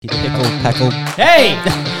Pickle, peckle. Hey!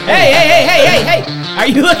 Hey! Are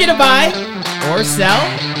you looking to buy or sell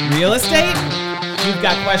real estate? You've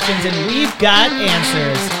got questions and we've got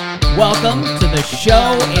answers. Welcome to the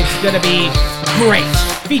show. It's going to be great.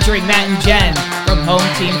 Featuring Matt and Jen from Home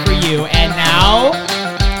Team for You. And now,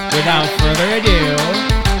 without further ado,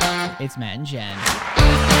 it's Matt and Jen.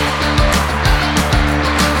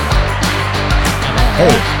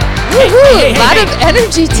 Hey. Woohoo! A lot of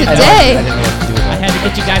energy today. I didn't know what to do with I that. had to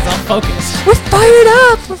get you guys all focused. We're fired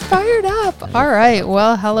up. We're fired up. All right.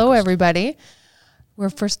 Well, hello, everybody. We're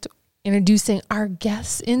first introducing our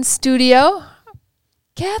guests in studio.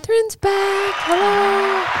 Catherine's back.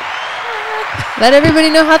 Hello. Let everybody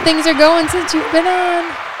know how things are going since you've been on.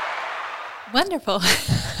 Wonderful.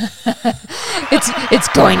 It's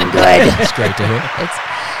going good. It's great to hear.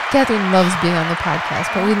 Catherine loves being on the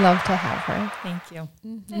podcast, but we love to have her. Thank you.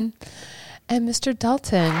 Mm-hmm. And Mr.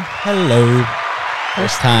 Dalton. Hello.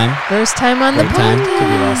 First time. First time on the Great time. podcast. Could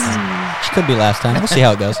be last time. Could be last time. We'll see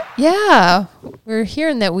how it goes. Yeah. We're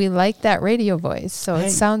hearing that we like that radio voice, so Hey,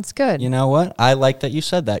 it sounds good. You know what? I like that you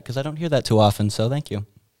said that because I don't hear that too often, so thank you.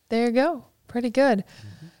 There you go. Pretty good.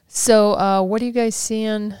 So what are you guys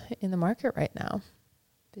seeing in the market right now?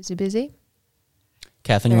 Busy?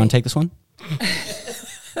 Catherine, you want to take this one?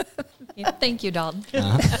 Yeah, thank you, Dalton.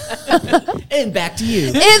 And back to you.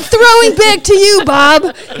 And throwing back to you,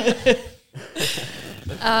 Bob.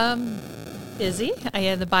 Busy.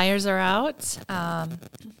 The buyers are out.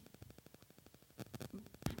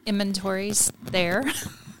 Inventory's there.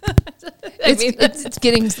 It's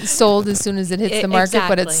getting sold as soon as it hits the market,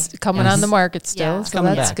 but it's coming on the market still, Yeah. so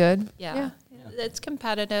Coming that's back. good. Yeah. It's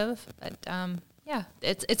competitive, but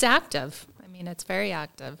it's active. I mean, it's very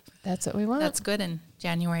active. That's what we want. That's good in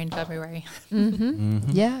January and February.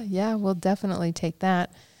 Yeah, we'll definitely take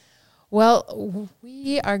that. Well,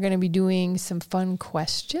 we are going to be doing some fun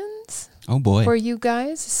questions Oh, boy. for you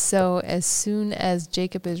guys. So as soon as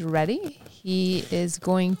Jacob is ready, he is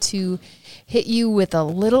going to hit you with a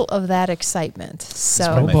little of that excitement.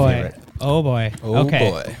 So Oh my boy. favorite. Oh boy. Oh,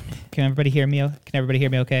 Okay. boy. Can everybody hear me?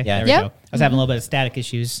 Okay? Yeah. There we Yep. go. I was having a little bit of static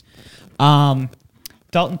issues.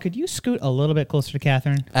 Dalton, could you scoot a little bit closer to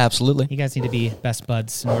Catherine? Absolutely. You guys need to be best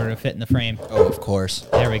buds in order to fit in the frame. Oh, of course.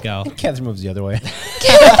 There we go. Catherine moves the other way.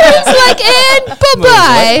 Catherine's like, and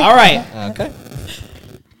bye-bye. All right. Okay.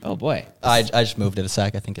 Oh boy. I just moved it a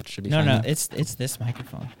sec. I think it should be fine. No, now. it's this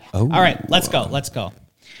microphone. Oh. All right, let's go.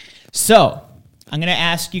 So, I'm going to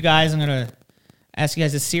ask you guys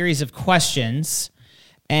a series of questions,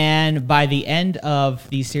 and by the end of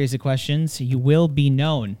these series of questions, you will be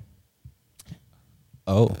known.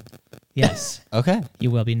 Oh. Yes, Okay. you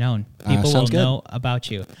will be known. People will sounds good. know about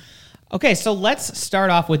you. Okay, so let's start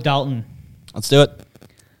off with Dalton. Let's do it.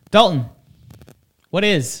 Dalton, what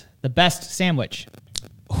is the best sandwich?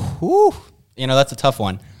 Whew. You know, that's a tough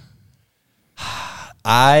one.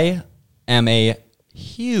 I am a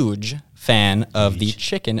huge fan of the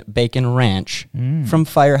chicken bacon ranch from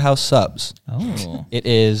Firehouse Subs. Oh. It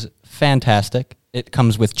is fantastic. It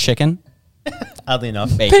comes with chicken, Oddly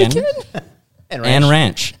enough. bacon, And and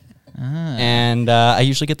ranch. And I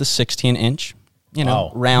usually get the 16-inch,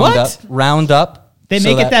 Wow. round up. They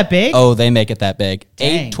make it that big? Oh, they make it that big.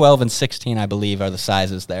 Dang. 8, 12, and 16, I believe, are the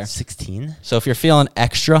sizes there. 16? So if you're feeling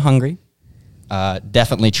extra hungry,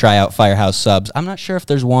 definitely try out Firehouse Subs. I'm not sure if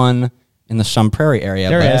there's one in the Sun Prairie area,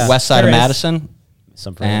 There but is. west side There of is. Madison,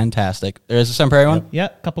 Some pretty. fantastic. There is a Sun Prairie one?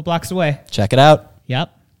 Yep, a couple blocks away. Check it out.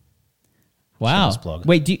 Yep. Wow. Shameless plug.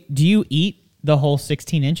 Wait, do you eat the whole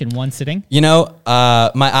 16-inch in one sitting? You know,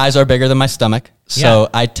 my eyes are bigger than my stomach, so Yeah.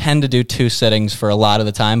 I tend to do 2 sittings for a lot of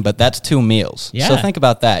the time, but that's 2 meals. Yeah. So think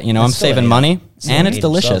about that. You know, I'm That's still saving an money, Still and an it's eight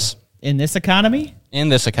delicious sub. In this economy? in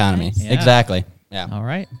this economy. Nice. Yeah. Exactly. Yeah. All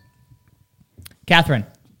right. Catherine,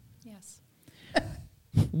 Yes.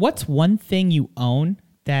 what's one thing you own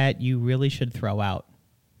that you really should throw out?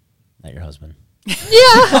 Not your husband. Yeah.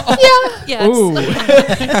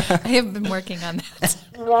 Yes. I have been working on that.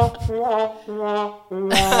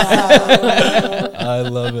 I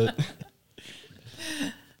love it.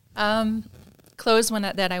 Clothes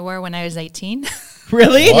that I wore when I was 18.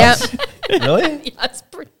 Really? Yeah. Really? Yes.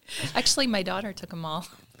 Actually, my daughter took them all.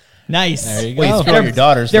 Nice. There you Well, you go. spoil your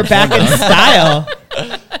daughters. They're back in style.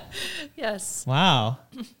 Yes. Wow.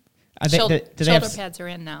 Are they, Shoulder, do they have shoulder pads are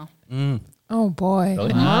in now. Oh, boy.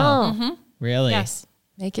 Really? Wow. Really? Yes.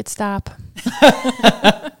 Make it stop.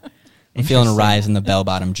 I'm feeling a rise in the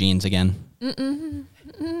bell-bottom jeans again. How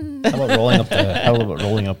about rolling up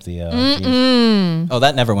the jeans? Oh,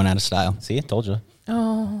 that never went out of style. See, I told you.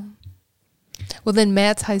 Oh. Well, then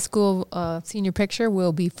Matt's high school senior picture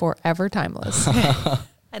will be forever timeless.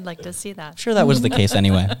 I'd like to see that. Sure, that was the case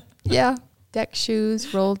anyway. Yeah. Deck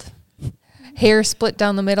shoes rolled. Hair split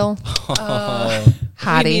down the middle. We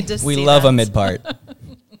Hottie. need to We see love that. a mid part.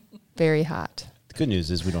 Very hot. The good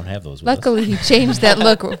news is we don't have those with us. Luckily, he changed that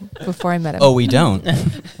look before I met him. Oh, we don't.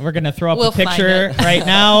 We're going to throw up We'll a picture find right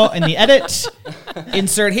now in the edit.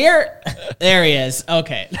 Insert here. There he is.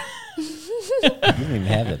 Okay. We don't even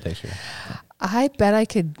have that picture. I bet I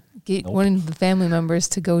could get one of the family members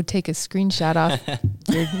to go take a screenshot off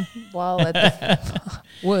your wall at the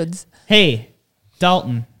woods. Hey,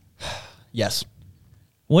 Dalton, Yes.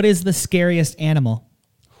 what is the scariest animal?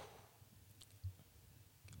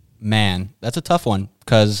 Man, that's a tough one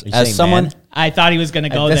because Are you as saying someone, man? I thought he was going to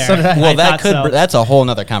go That's there. what I- well, I that thought could so. that's a whole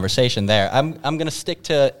nother conversation there. I'm going to stick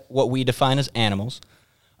to what we define as animals.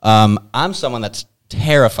 I'm someone that's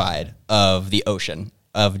terrified of the ocean,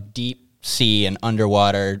 of deep sea and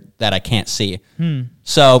underwater that I can't see.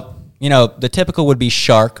 So, the typical would be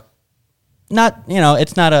shark. Not,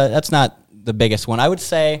 that's not the biggest one. I would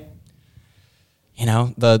say,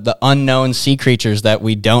 the unknown sea creatures that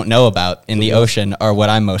we don't know about in the ocean are what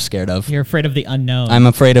I'm most scared of. You're afraid of the unknown. I'm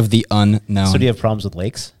afraid of the unknown. So do you have problems with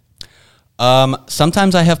lakes?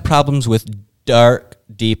 Sometimes I have problems with dark,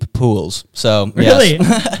 deep pools. So Really?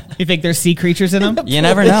 yes. You think there's sea creatures in them? You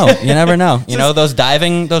never know. You never know. Those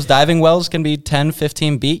diving wells can be 10,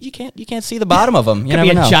 15 feet. You can't see the bottom of them. You Could never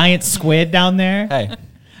be a know. giant squid down there. Hey,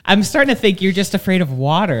 I'm starting to think you're just afraid of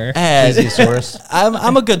water. Plesiosaurus.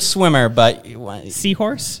 I'm a good swimmer, but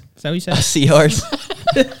Seahorse? Is that what you said? a seahorse.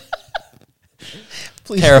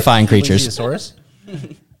 Terrifying creatures. Plesiosaurus?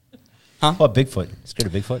 Huh? What, Bigfoot?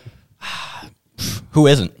 Scared of Bigfoot? Who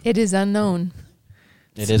isn't? It is unknown.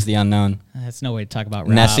 It is the unknown. That's no way to talk about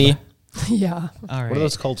Rob. Nessie. Yeah. All right. What are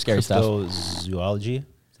those called? Scary stuff. Cryptozoology? Is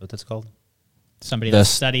that what that's called? Somebody The that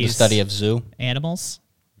studies study of zoo. animals.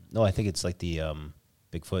 No, I think it's like the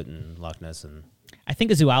Bigfoot and Loch Ness and I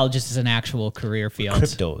think a zoologist is an actual career field.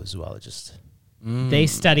 cryptozoologist. They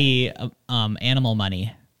study animal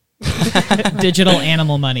money, digital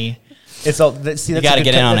animal money. It's all. See, that's gotta a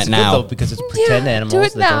good get in on that's it good, now. though, because it's pretend Yeah, animals do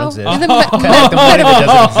it that now. don't exist. In the Kind of the money that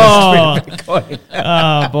doesn't exist for Bitcoin.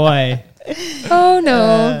 Oh boy, Oh no!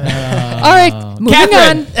 All right, moving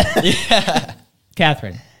Catherine. on.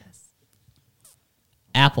 Catherine.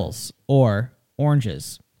 Apples or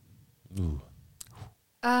oranges?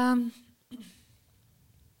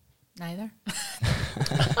 Neither.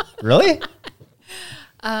 Really?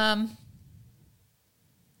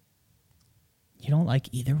 You don't like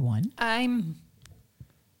either one?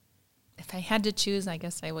 If I had to choose, I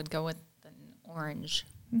guess I would go with an orange.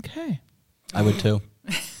 Okay. I would too.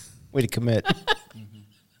 Way to commit.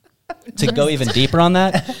 To go even deeper on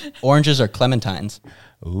that, oranges are clementines.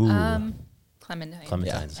 Ooh. Clementine.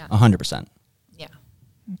 Clementines. Yeah. 100%. Yeah.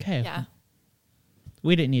 Okay. Yeah.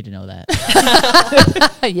 We didn't need to know that.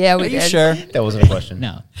 Yeah, we Are you did. sure? That wasn't a question.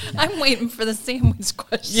 No. I'm waiting for the sandwich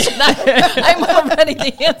question. I'm all ready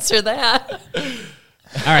to answer that.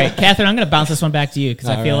 All right, Catherine, I'm going to bounce this one back to you because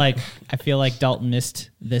I All feel right. like Dalton missed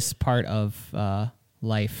this part of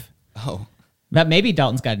life. Oh. But maybe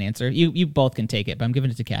Dalton's got an answer. You both can take it, but I'm giving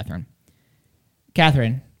it to Catherine.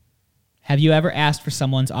 Catherine, have you ever asked for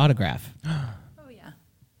someone's autograph? Oh yeah.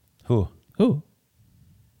 Who? Who?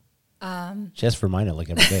 She asks for mine like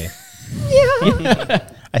every day. Yeah.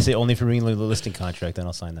 I say only for reading the listing contract, then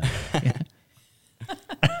I'll sign that.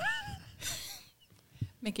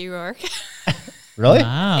 Mickey Rourke. Really?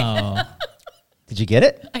 Wow. Did you get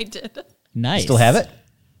it? I did. Nice. Still have it?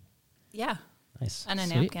 Yeah. Nice. On a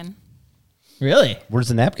Sweet. napkin. Really? Where's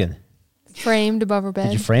the napkin? Framed above her Did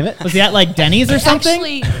bed. you frame it? Was he at like Denny's or something?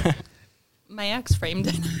 Actually, my ex framed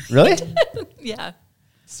it. Really? Yeah.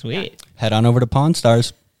 Sweet. Head on over to Pawn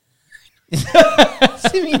Stars.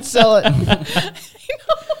 See me sell it.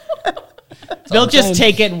 They'll just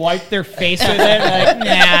take it and wipe their face with it. Like,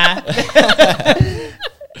 nah.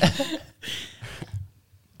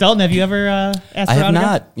 Dalton, have you ever asked I for have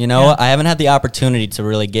autograph? not. I haven't had the opportunity to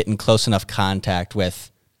really get in close enough contact with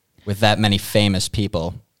that many famous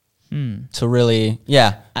people to really,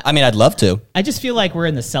 I mean, I'd love to. I just feel like we're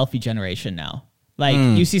in the selfie generation now. Like,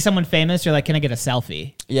 you see someone famous, you're like, can I get a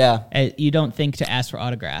selfie? Yeah. You don't think to ask for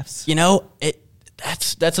autographs.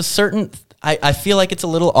 That's a certain, I feel like it's a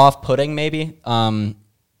little off-putting maybe,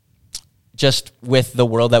 just with the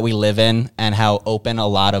world that we live in and how open a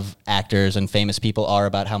lot of actors and famous people are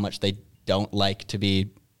about how much they don't like to be,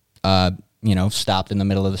 stopped in the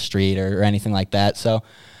middle of the street or anything like that. So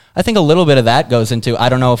I think a little bit of that goes into, I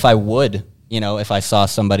don't know if I would if I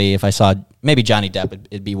saw maybe Johnny Depp,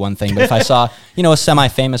 it'd be one thing. But if I saw, a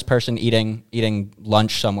semi-famous person eating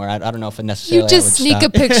lunch somewhere, I don't know if it necessarily. You just I would sneak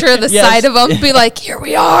stop. a picture of the Yes. side of them, be like, "Here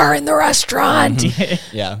we are in the restaurant."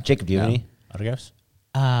 Yeah, Jacob, do you have any autographs?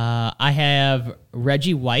 I have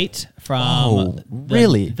Reggie White from Oh,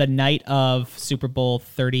 really? the night of Super Bowl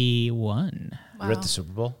 31. You were at the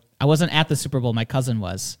Super Bowl? I wasn't at the Super Bowl. My cousin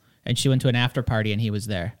was, and she went to an after party, and he was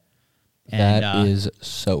there. That And, is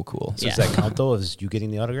so cool. So Yeah. does that count, though, as you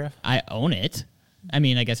getting the autograph? I own it. I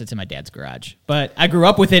mean, I guess it's in my dad's garage, but I grew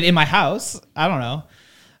up with it in my house. I don't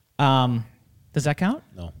know. Does that count?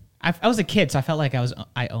 No. I was a kid, so I felt like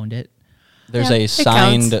I owned it. There's Yeah, a it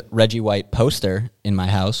signed counts. Reggie White poster in my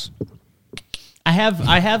house. I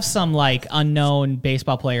have some like unknown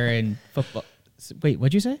baseball player in football. Wait,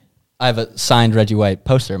 what'd you say? I have a signed Reggie White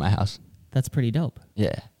poster in my house. That's pretty dope.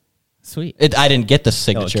 Yeah. Sweet. I didn't get the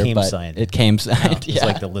signature, came but signed. it came signed. It's yeah.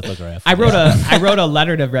 like the lithograph. I wrote a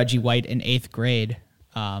letter to Reggie White in 8th grade.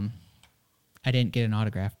 I didn't get an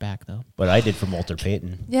autograph back though. But I did from Walter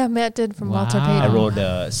Payton. Yeah, Matt did from Walter Wow. Payton. I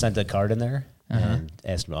wrote, sent a card in there and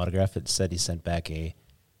asked him to autograph it. Said he sent back a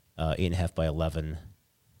 8.5 by 11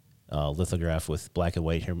 lithograph with black and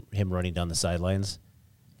white, him running down the sidelines.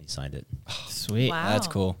 He signed it. Sweet. Wow. That's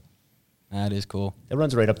cool. That is cool. It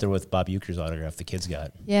runs right up there with Bob Euchre's autograph the kids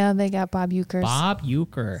got. Yeah, they got Bob Euchre's. Bob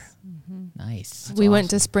Euchre. Nice. We went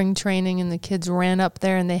to spring training and the kids ran up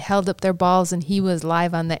there and they held up their balls and he was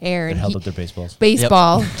live on the air And and held he, up their baseballs.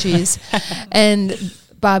 baseball, jeez. And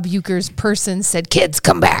Bob Euchre's person said, "Kids,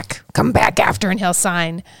 come back after and he'll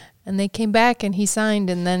sign." And they came back and he signed.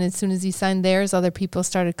 And then as soon as he signed theirs, other people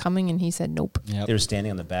started coming and he said, "Nope." Yep. They were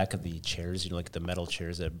standing on the back of the chairs, like the metal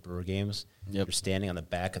chairs at Brewer games. Yep. They're standing on the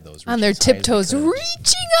back of those. On their reaching as high as they tiptoes, could.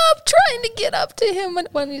 reaching up, trying to get up to him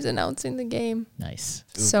when he's announcing the game. Nice.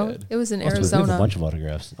 So good. it was in We have a Arizona. bunch of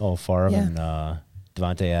autographs. Oh, Favre Yeah. and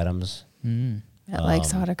Devontae Adams. Matt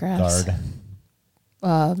likes autographs.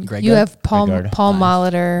 Guard. Greg You Gard? have Paul Greg Gard. Paul Nice.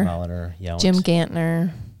 Molitor, Molitor, Yount. Jim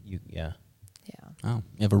Gantner. Yeah. Oh,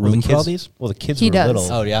 you have a Well, the room for all kids- these? Well, the kids He were does.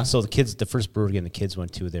 little. Oh, yeah? So the first Brewer game the kids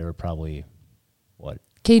went to, they were probably, what,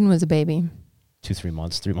 Caden was a baby. 3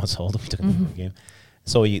 months old. We took them to the Brewer game.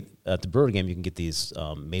 So at the Brewer game, you can get these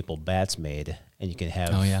maple bats made, and you can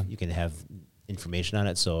have you can have information on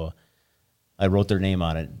it. So I wrote their name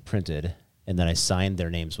on it, printed, and then I signed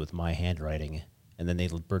their names with my handwriting, and then they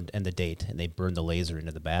burned and the date, and they burned the laser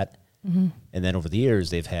into the bat. And then over the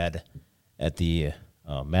years, they've had at the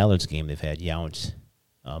Mallards game, they've had Yount,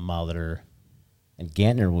 Molitor, and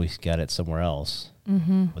Gantner. We got it somewhere else,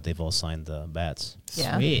 but they've all signed the bats.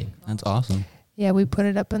 Yeah. Sweet. That's awesome. Yeah, we put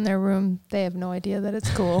it up in their room. They have no idea that it's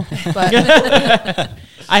cool. But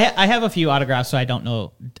I have a few autographs, so I don't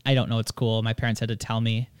know it's cool. My parents had to tell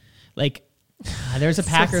me. Like, there's a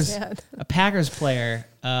Packers sad. a Packers player.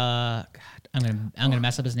 God, I'm gonna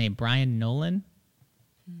mess up his name. Brian Nolan.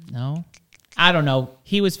 No, I don't know.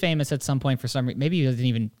 He was famous at some point for some reason. Maybe he wasn't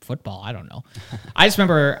even football. I don't know. I just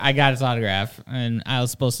remember I got his autograph, and I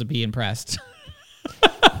was supposed to be impressed.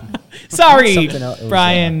 Sorry, Something else- it was,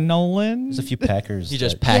 Brian Nolan. There's a few Packers. He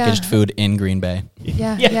just that- packaged Yeah. food in Green Bay.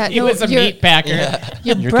 yeah, Yeah, he no, was a your- meat packer.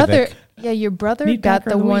 Your Jurkovic. brother, your brother Meat got packer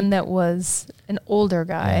the of the one week. that was an older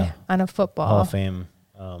guy Yeah. on a Hall football. of Fame.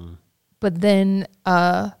 But then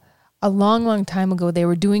a long time ago, they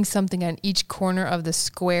were doing something on each corner of the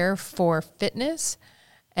square for fitness.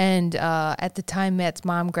 And at the time, Matt's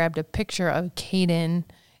mom grabbed a picture of Caden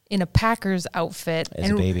in a Packers outfit As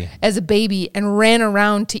a baby. as a baby, and ran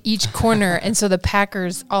around to each corner. And so the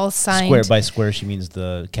Packers all signed Square by square, she means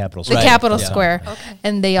the capital the square. Capitol Yeah. Square,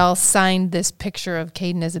 and they all signed this picture of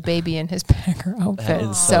Caden as a baby in his Packer outfit.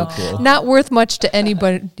 is so cool. Not worth much to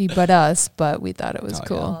anybody but us, but we thought it was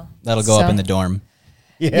cool. That'll go up So- in the dorm.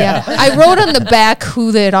 Yeah. I wrote on the back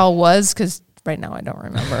who it all was because right now I don't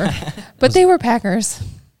remember, but they were Packers.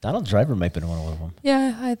 Donald Driver might have been one of them.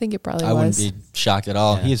 Yeah, I think it probably I wouldn't was. be shocked at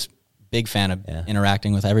all. Yeah. He's a big fan of Yeah.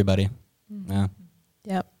 interacting with everybody. Yeah.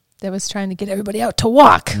 Yep, that was trying to get everybody out to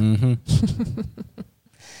walk. Mm-hmm.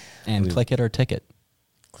 And click it or ticket.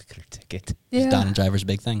 Click it or ticket. It's Yeah, Donald Driver's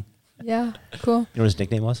big thing. yeah, cool. You know what his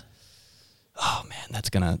nickname was? Oh man, that's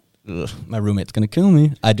my roommate's gonna kill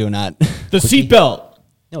me. I do not. The seatbelt.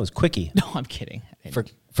 No, it was Quickie. No, I'm kidding.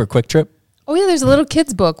 for Quick Trip Oh yeah, there's a little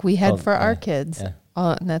kids book we had Oh, for our yeah, kids. yeah.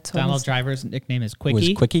 Oh, and that's what Donald his- Driver's nickname is was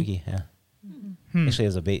Quickie. Quickie. Yeah. Actually,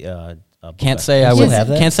 has a Can't say I You would. still have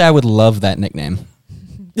that? Can't say I would love that nickname.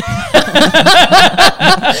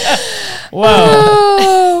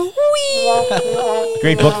 Whoa. Oh,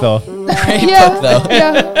 Great book though. Great yeah, book though.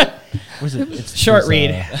 yeah. Where's it? It's Short it's,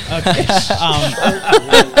 read. Okay.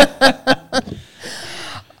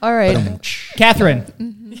 All right.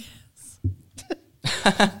 Catherine.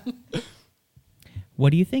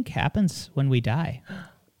 What do you think happens when we die?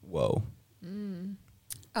 Whoa.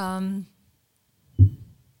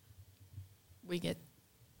 We get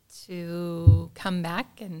to come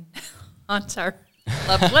back and haunt our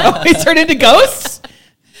loved ones. We turn into ghosts?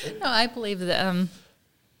 No, I believe that.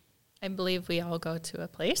 I believe we all go to a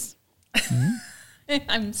place.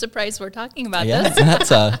 I'm surprised we're talking about this.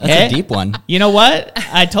 That's a deep one. You know what?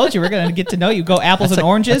 I told you we're going to get to know you. Go apples and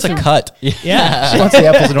oranges. That's a cut. Yeah. She wants the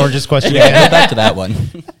apples and oranges question Yeah, again. go back to that one.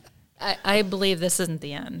 I believe this isn't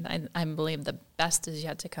the end. I believe the best is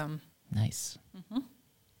yet to come. Nice. All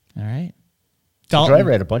right.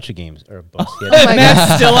 Driver had a bunch of games. Or a bunch, Oh my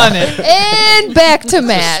Matt's still on it. And back to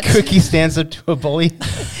Matt. Quickie stands up to a bully.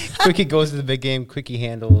 Quickie goes to the big game. Quickie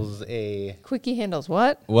handles a Quickie handles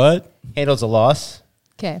what? What? loss.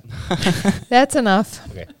 Okay. That's enough.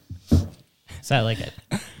 Okay. Is that like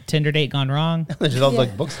a Tinder date gone wrong? There's all Yeah.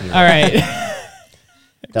 like books in there. All right.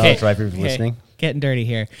 Donald Driver, if you're Okay. listening. Getting dirty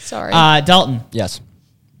here. Sorry. Dalton. Yes.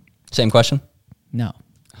 Same question? No.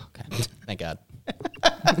 Okay. Thank God.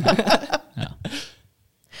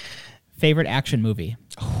 Favorite action movie?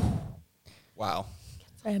 Wow.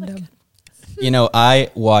 Random. You know,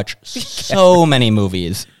 I watch so many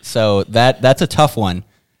movies, so that's a tough one.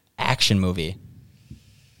 Action movie.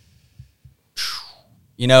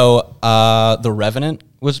 You know, The Revenant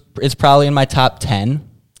is probably in my top 10.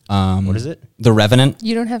 What is it? The Revenant.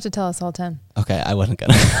 You don't have to tell us all 10. Okay, I wasn't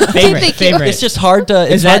gonna. Favorite. Thank you. Favorite. It's just hard to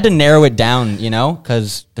that- narrow it down, you know,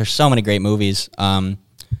 because there's so many great movies.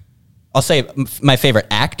 I'll say my favorite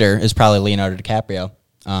actor is probably Leonardo DiCaprio,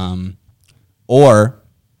 or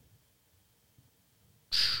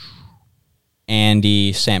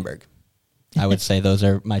Andy Samberg. I would say those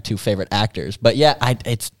are my two favorite actors. But yeah,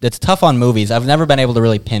 it's tough on movies. I've never been able to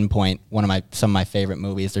really pinpoint some of my favorite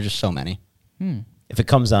movies. There's just so many. If it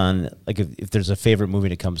comes on, like if there's a favorite movie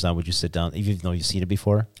that comes on, would you sit down, even though you've seen it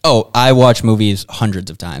before? Oh, I watch movies hundreds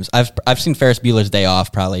of times. I've seen Ferris Bueller's Day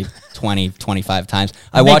Off probably 20, 25 times.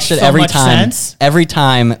 I Makes watched it so every much time. sense. Every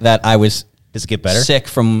time that I was Does it get better? sick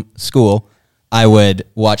from school, I would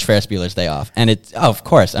watch Ferris Bueller's Day Off. And of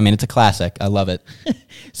course, I mean, it's a classic. I love it.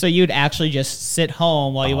 So you'd actually just sit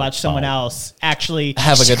home while you watch someone else actually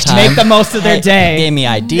Have a good time. make the most of their day. Gave me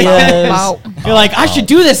ideas. Wow. You're like, I should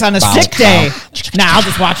do this on a Bow, sick day. Nah, I'll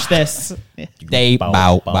just watch this. Day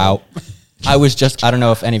bow, bow. I don't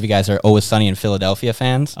know if any of you guys are Always Sunny in Philadelphia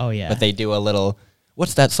fans. Oh, yeah. But they do a little,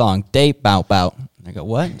 what's that song? Day bow, bow. And I go,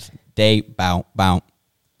 what? Day bow, bow.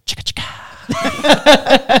 Chicka, chicka.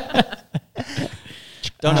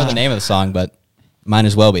 Don't know the name of the song, but might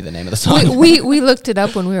as well be the name of the song. We looked it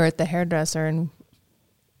up when we were at the hairdresser, and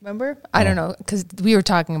remember? I don't know, because we were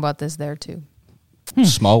talking about this there too.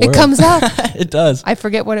 Small It word. comes up. It does. I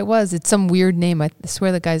forget what it was. It's some weird name. I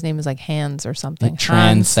swear the guy's name is like Hans or something. It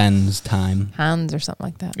transcends time. Hans or something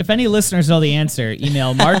like that. If any listeners know the answer,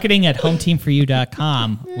 email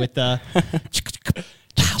marketing@hometeamforyou.com with the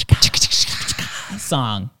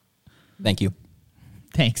song. Thank you.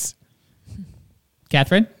 Thanks.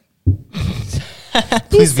 Catherine?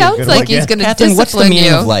 He sounds like he's going to Catherine, discipline what's the meaning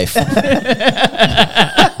you. of life?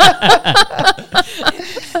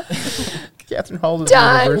 Catherine Hall is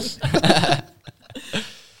Done. in reverse.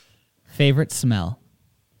 Favorite smell?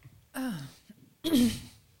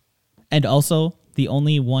 And also the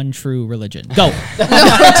only one true religion. Go.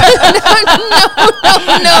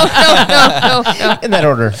 No. In that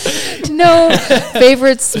order. No.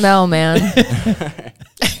 Favorite smell, man.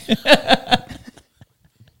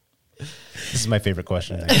 This is my favorite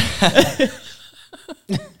question. I think.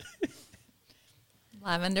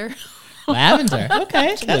 Lavender. Lavender. Okay.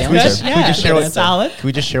 That's Can we good. just, Yeah, can we just share what solid. Can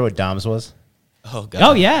we just share what Dom's was? Oh, God.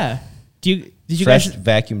 Oh yeah. Did you Fresh guys?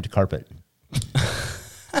 vacuumed carpet.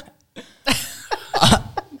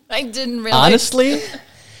 I didn't realize. Honestly,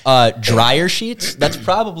 dryer sheets. That's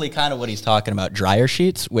probably kind of what he's talking about. Dryer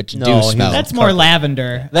sheets, which No, do he- smell. That's more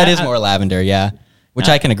lavender. That is more lavender, yeah. Which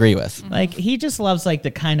I can agree with. Like he just loves like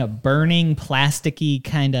the kind of burning, plasticky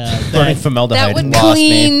kind of. Burning formaldehyde. That would Lost me.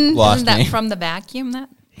 Clean. Lost Isn't that me. from the vacuum? That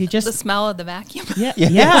He just the smell of the vacuum. yeah.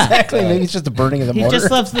 Exactly. Maybe it's just the burning of the He motor. just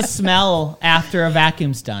loves the smell after a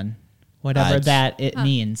vacuum's done, whatever I'd- that it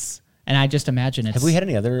means. And I just imagine it's. Have we had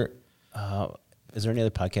any other? Is there any other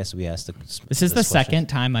podcasts that we asked? This is the second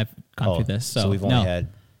time I've gone through this, so, we've no. only had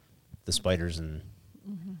the spiders and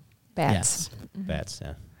Bats. Yes. bats.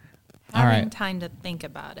 Yeah. All Having right. time to think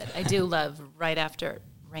about it. I do love right after it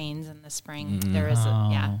rains in the spring. There is a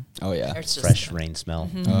yeah. Oh, yeah. There's just Fresh rain smell.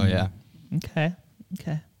 Oh, yeah. Okay.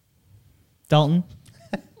 Okay. Dalton,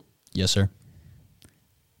 Yes, sir.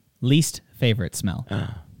 least favorite smell.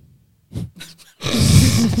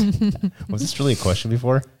 Was this really a question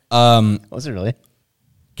before? Was it really?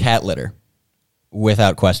 Cat litter,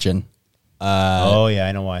 without question. Oh yeah,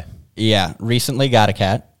 I know why. Yeah, recently got a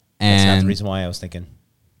cat. That's not the And reason why I was thinking.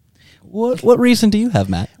 what reason do you have,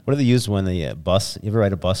 Matt? What do they use when the bus? You ever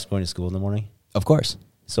ride a bus going to school in the morning? Of course.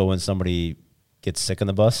 So when somebody gets sick on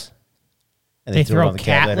the bus, and They it throw on the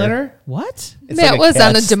cat litter? What? It's Matt like was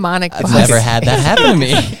on a cat's- demonic I've bus. never had that happen to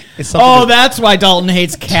me It's something Oh, that- that's why Dalton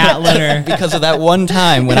hates cat litter. because of that one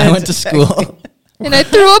time when I went to school. And I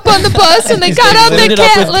threw up on the bus and they got out the Ended up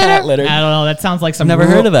cat with litter. cat litter. I don't know. That sounds like some Never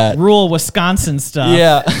heard of that. rural Wisconsin stuff.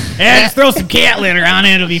 Yeah. Yeah, just throw some cat litter on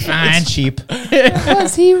it. It'll be fine. it's cheap.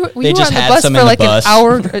 Was he? We were just on the had bus some for in the like bus. an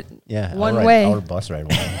hour. Yeah, One I'll way. Ride, I'll bus ride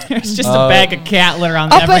one. There's just a bag of cat litter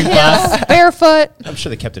on Up a every bus. hill, barefoot. I'm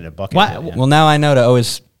sure they kept it in a bucket. What? but yeah. Well, now I know to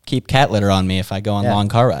always keep cat litter on me if I go on Yeah. long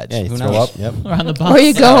car rides. Yeah, you Who throw knows? up. Yep. Or on the bus. Where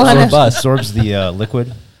you go on Or a a bus. Absorbs the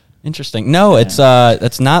liquid. Interesting. No, it's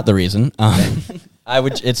that's not the reason. I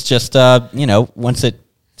would. It's just once it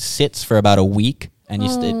sits for about a week and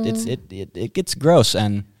it gets gross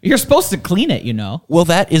and You're supposed to clean it, you know. well,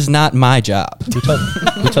 that is not my job.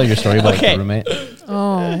 We tell your story about Okay. your roommate.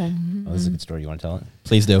 Oh. This is a good story. You want to tell it?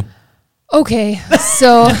 Please do. Okay,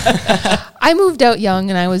 so I moved out young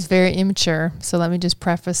and I was very immature. So let me just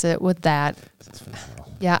preface it with that.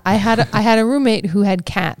 Yeah, I had a roommate who had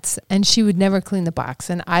cats and she would never clean the box.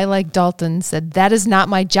 And I, like Dalton, said, that is not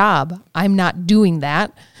my job. I'm not doing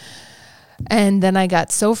that. And then I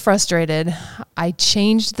got so frustrated, I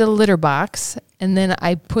changed the litter box and then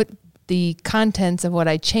I put the contents of what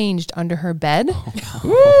I changed under her bed.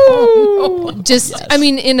 I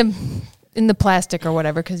mean, in the plastic or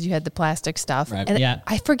whatever, because you had the plastic stuff. Right. And Yeah.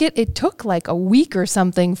 I forget, it took like a week or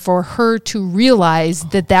something for her to realize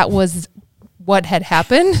that was what had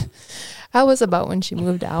happened. That was about when she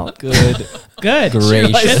moved out. Good. Good.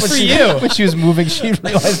 Gracious. Good for you. When she was moving, she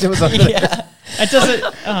realized it was under there. That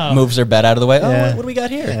doesn't. Oh. Moves her bed out of the way. Oh, Yeah. what do we got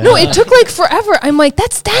here? No, it took like forever. I'm like,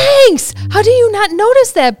 that stinks. How do you not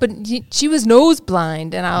notice that? But she was nose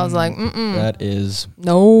blind. And I was like, That is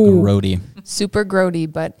no. grody. Super grody,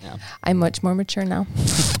 but Yeah. I'm much more mature now.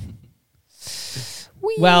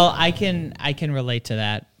 Whee! Well, I can relate to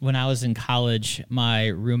that. When I was in college, my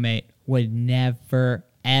roommate would never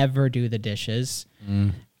ever do the dishes.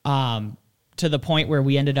 To the point where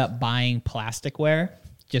we ended up buying plasticware,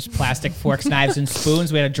 just plastic forks, knives, and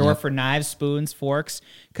spoons. We had a drawer for knives, spoons, forks,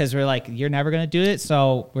 because we're like, you're never gonna do it,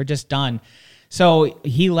 so we're just done. So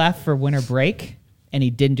he left for winter break, and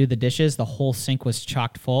he didn't do the dishes. The whole sink was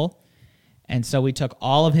chocked full, and so we took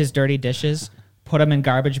all of his dirty dishes, put them in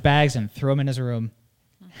garbage bags, and threw them in his room.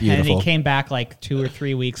 Beautiful. And he came back like 2 or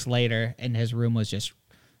 3 weeks later, and his room was just,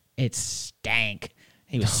 it stank.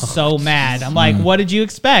 He was so mad. I'm like, what did you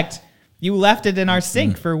expect? You left it in our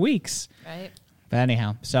sink for weeks. Right. But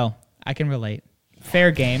anyhow, so I can relate.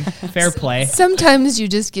 Fair game, fair play. Sometimes you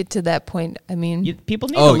just get to that point. I mean, People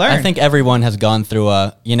need to Oh, learn. I think everyone has gone through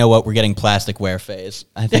a, you know what, we're getting plasticware phase.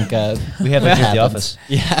 I think We have it here at the happens. office.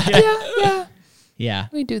 yeah, yeah,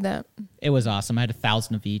 we do that. it was awesome. I had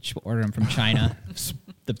 1,000 of each, ordered them from China. It's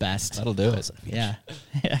the best. that'll do it. Yeah.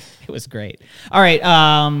 Yeah, it was great. All right,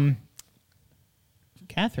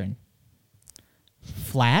 Catherine,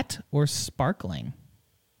 flat or sparkling?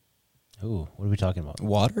 Ooh, what are we talking about?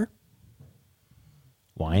 Water?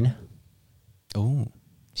 Wine? Oh.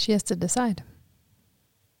 She has to decide.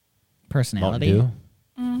 Personality. Mountain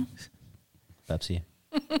Dew? Pepsi?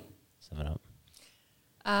 7-Up?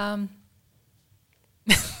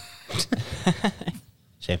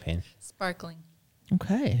 Champagne? Sparkling.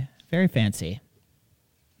 Okay, very fancy.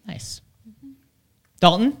 Nice.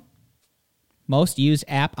 Dalton, most used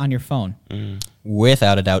app on your phone?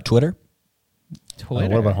 Without a doubt, Twitter. Twitter.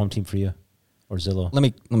 What about Home Team for You? Or Zillow? Let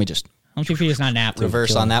me just Home Team for You is not an app.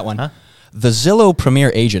 reverse on that one. Huh? The Zillow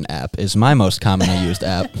Premier Agent app is my most commonly used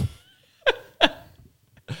app.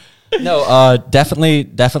 No,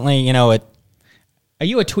 definitely, you know, it. Are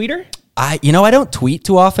you a tweeter? I don't tweet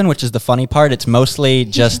too often, which is the funny part. It's mostly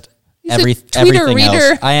just He's a tweeter everything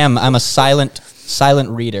reader. else. I'm a silent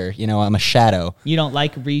reader. You know, I'm a shadow. You don't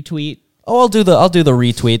like retweet? Oh, I'll do the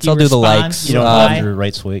retweets. You I'll do the respond? likes. You don't Why? have your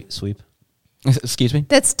right sweep? Excuse me.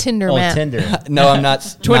 That's Tinder, Oh, man. Tinder. No, I'm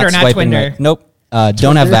not. Twitter, not swiping Twinder. right. Nope.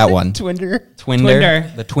 Don't have that one. Twinder.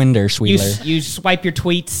 Twinder. The Twinder You Sweetler. you swipe your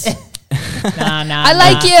tweets. nah. I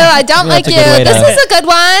like you. I don't like That's you. a good way This to- is a good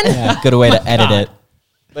one. Yeah, good way to edit God. it.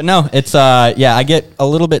 But no, it's I get a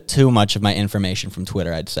little bit too much of my information from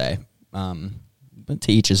Twitter, I'd say. But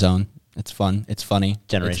to each his own. It's fun. It's funny.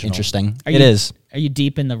 It's Generational. interesting. Are It you, is. Are you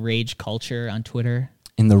deep in the rage culture on Twitter?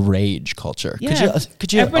 in the rage culture. Yeah.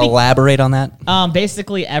 Could you Everybody- elaborate on that?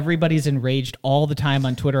 Basically, everybody's enraged all the time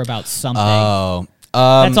on Twitter about something. Oh,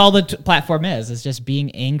 That's all the platform is just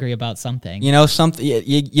being angry about something. you know, something.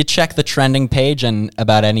 You check the trending page, and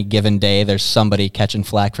about any given day, there's somebody catching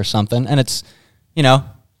flack for something, and it's, you know,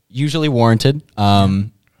 usually warranted.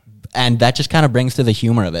 And that just kind of brings to the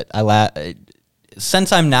humor of it.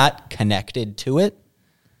 Since I'm not connected to it,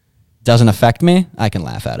 doesn't affect me. I can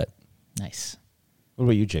laugh at it. Nice. What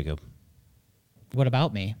about you, Jacob? What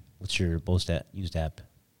about me? What's your most used app?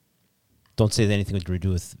 Don't say anything to do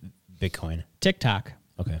with Bitcoin. TikTok.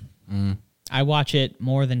 Okay. I watch it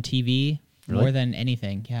more than TV, Really? more than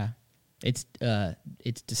anything. Yeah. It's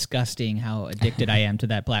disgusting how addicted I am to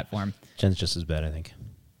that platform. Jen's just as bad, I think.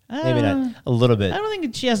 Maybe not. A little bit. I don't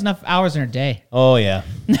think she has enough hours in her day. Oh, yeah.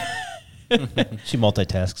 She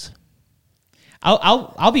multitasks.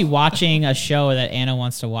 I'll be watching a show that Anna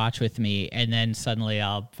wants to watch with me, and then suddenly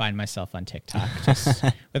I'll find myself on TikTok just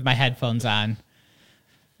with my headphones on.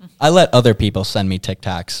 I let other people send me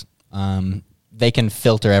TikToks. They can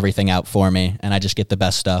filter everything out for me, and I just get the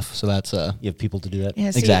best stuff. So that's You have people to do that?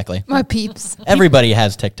 Yeah, see, Exactly. my peeps. everybody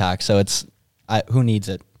has TikTok, so it's who needs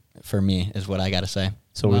it for me is what I got to say.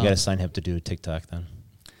 So we Wow. got to sign up to do TikTok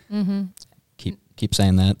then. Keep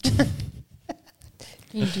saying that.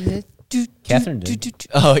 Can you do this? Catherine did.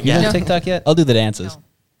 Oh You yeah, have TikTok yet? I'll do the dances.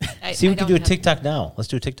 See, we can do a TikTok now. Let's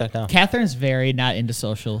do a TikTok now. Catherine's very not into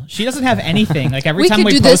social. She doesn't have anything. Like every We time could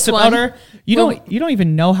we do post this about one. her, you don't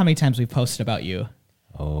even know how many times we've posted about you.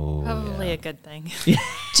 Oh, Probably a good thing.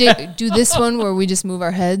 Do this one where we just move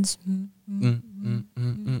our heads.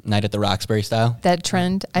 Night at the Roxbury style. That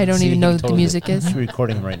trend. I don't See, even he know can what the totally music do it. is. You're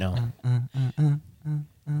recording him right now.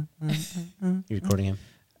 You're recording him.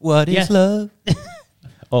 What is Yeah. love?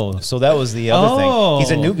 Oh, so that was the other thing.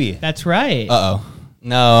 He's a newbie. That's right. Uh-oh.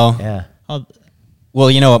 No. Yeah. Oh, Well,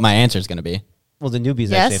 you know what my answer is going to be. Well, the newbies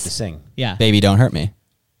Yes. actually have to sing. yeah. Baby, don't hurt me.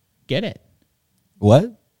 Get it.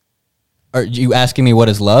 What? Are you asking me what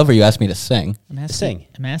is love, or you asked me to sing? I'm asking, sing.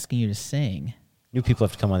 I'm asking you to sing. New people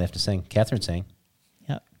have to come on. They have to sing. Catherine sang.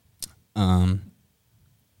 Yep.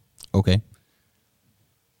 Okay.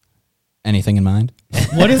 Anything in mind?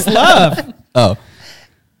 What is love? Oh.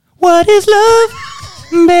 What is love?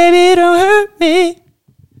 Baby, don't hurt me.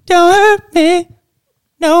 Don't hurt me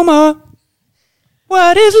no more.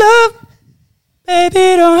 What is love?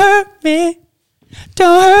 Baby, don't hurt me.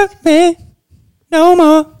 Don't hurt me no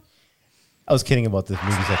more. I was kidding about the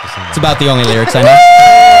movies have to sing. It's about the only lyrics I know.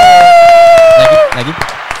 Thank you.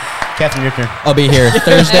 Catherine, your turn. I'll be here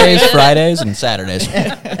Thursdays, Fridays, and Saturdays.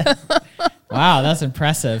 Wow, that's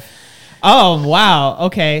impressive. Oh, wow.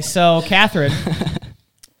 Okay, so Catherine,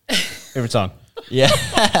 Favorite song. Yeah.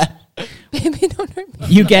 Baby, don't hurt me.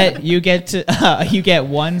 you get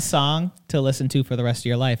one song to listen to for the rest of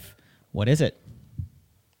your life. What is it?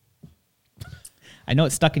 I know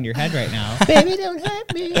it's stuck in your head right now. Baby, don't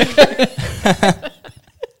hurt me.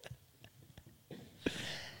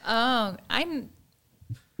 Oh, I'm.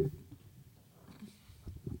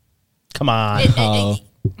 Come on. Oh.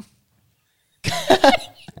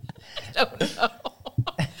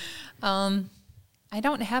 I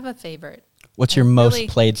don't have a favorite. What's your I most really-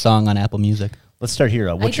 played song on Apple Music? Let's start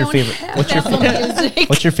here. What's I your don't favorite? have What's your Apple Music.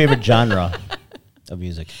 What's your favorite genre of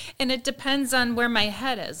music? And it depends on where my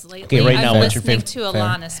head is. Lately, Okay, right I'm now, what's your listening favorite- to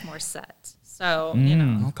Alanis Morissette. So, you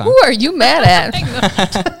know. Okay. Who are you mad at?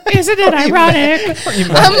 Isn't it ironic?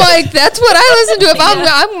 I'm like, that's what I listen to if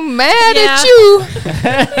I'm mad at you.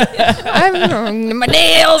 I'm my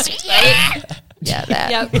nails. Yeah,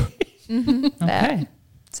 that. Yep. that. Okay.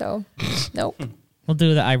 So, nope. We'll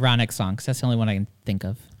do the ironic song because that's the only one I can think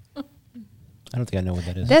of. I don't think I know what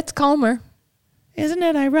that is. That's calmer. Isn't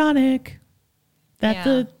it ironic that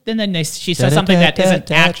Yeah. and then she says something that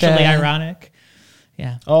isn't actually ironic.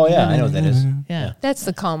 Yeah. Oh yeah, I know what that is. Yeah. That's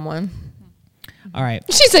the calm one. All right.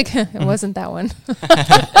 She's like, it wasn't that one.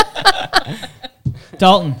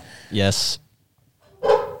 Dalton, Yes.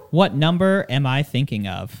 what number am I thinking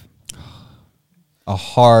of? A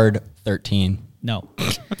hard 13. No.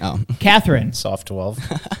 Oh. Catherine, Soft 12.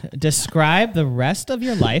 describe the rest of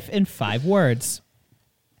your life in 5 words.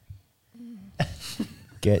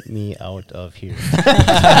 Get me out of here.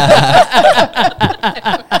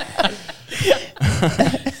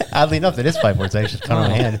 Oddly enough, that is 5 words. I just count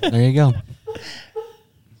on my hand. There you go.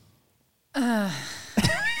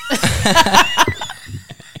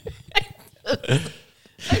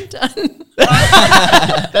 I'm done.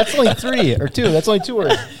 That's only 3 or 2. That's only 2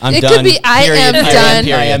 words. I'm It done. could be I am period, done.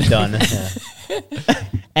 period. I am done. Yeah.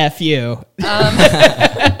 F you.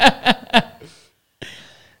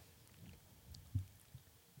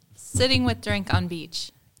 Sitting with drink on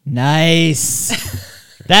beach.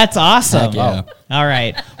 Nice. That's awesome. Heck yeah. All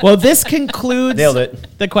right. Well, this concludes Nailed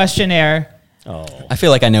it. the questionnaire. Oh, I feel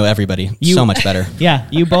like I know everybody so much better. Yeah,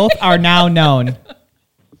 you both are now known.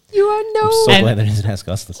 You are no. I'm so And- glad that doesn't ask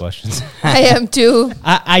us the questions. I am too.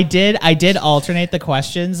 I did alternate the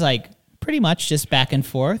questions like pretty much just back and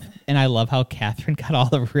forth, and I love how Catherine got all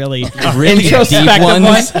the really Really introspective deep ones.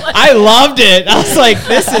 ones. I loved it. I was like,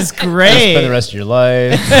 this is Spend the great. rest of your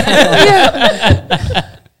life.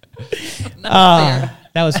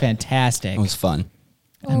 That was fantastic. It was fun.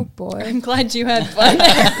 Oh boy. I'm glad you had fun.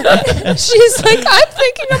 She's like, I'm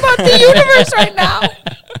thinking about the universe right now.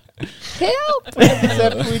 Help.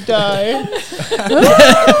 Except we die. I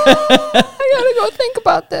gotta go think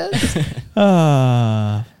about this.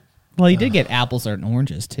 Well, you did get apples and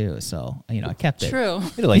oranges too, so I kept it. True.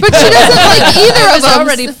 Like, But she doesn't like either I of was them.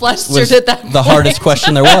 already flustered Was at that. the hardest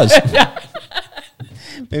question there was.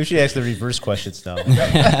 maybe we should ask the reverse questions now.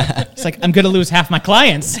 It's like I'm gonna lose half my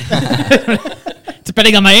clients,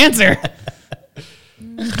 depending on my answer.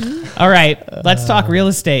 All right, let's talk real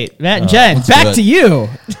estate. Matt and Jen, let's do back it. to you.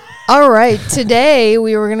 All right. Today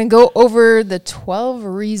we were gonna go over the 12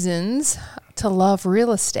 reasons to love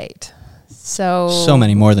real estate. So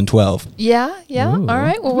many more than 12. Yeah. Ooh. All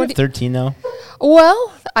right. Well, We have 13 now.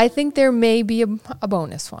 Well, I think there may be a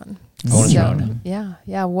bonus one. Bonus round.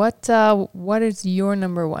 Yeah. What is your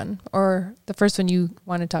number one, or the first one you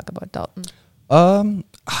want to talk about, Dalton?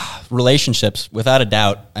 Relationships, without a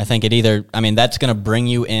doubt. I think that's going to bring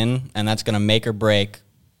you in, and that's going to make or break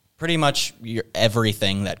pretty much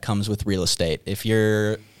everything that comes with real estate. If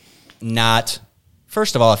you're not,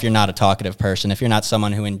 first of all, if you're not a talkative person, if you're not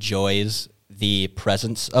someone who enjoys the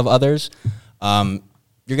presence of others,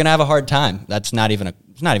 you're going to have a hard time. It's not even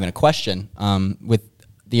a question. With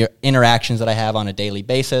the interactions that I have on a daily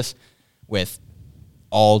basis with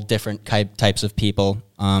all different types of people,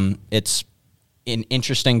 it's an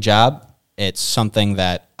interesting job. It's something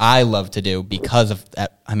that I love to do because of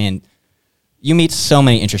that. You meet so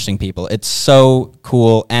many interesting people. It's so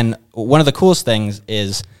cool. And one of the coolest things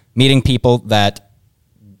is meeting people that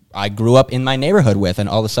I grew up in my neighborhood with, and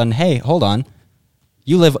all of a sudden, hey, hold on.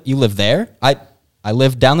 You live there? I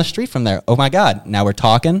live down the street from there. Oh my God. Now we're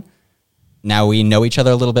talking. Now we know each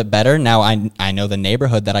other a little bit better. Now I know the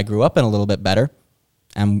neighborhood that I grew up in a little bit better.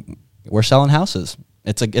 And we're selling houses.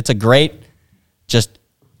 It's a great just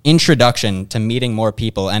introduction to meeting more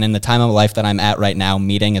people. And in the time of life that I'm at right now,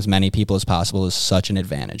 meeting as many people as possible is such an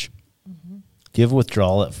advantage. Do you ever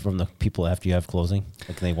withdraw it from the people after you have closing?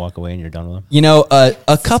 Like, can they walk away and you're done with them?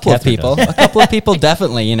 A couple of Catherine people, does. a couple of people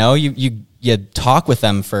definitely, you talk with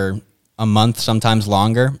them for a month, sometimes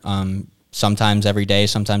longer, sometimes every day,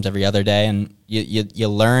 sometimes every other day. And you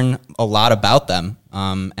learn a lot about them.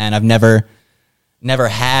 And I've never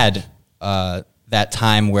had, that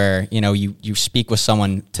time where, you speak with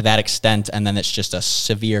someone to that extent and then it's just a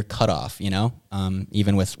severe cutoff,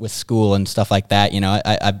 even with school and stuff like that,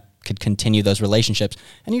 I could continue those relationships,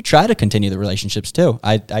 and you try to continue the relationships too.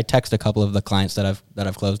 I text a couple of the clients that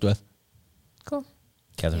I've closed with. Cool.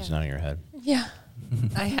 Catherine's nodding her head. Yeah.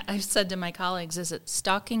 I've said to my colleagues, is it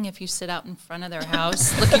stalking if you sit out in front of their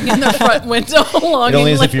house looking in the front window It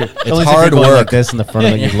only is if you're, It's only is if hard you're going like work. this in the front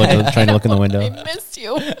of it, you're trying to look in the window. I miss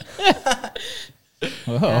you.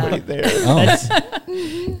 Right there.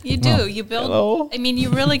 You do. You build. Hello. You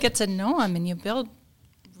really get to know them, and you build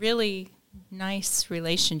really nice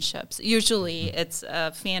relationships. Usually, it's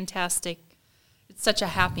a fantastic. It's such a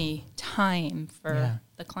happy time for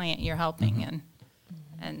the client you're helping,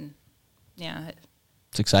 and yeah,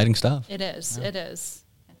 It's exciting stuff. it is. It is.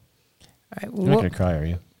 All right. You're not going to cry, are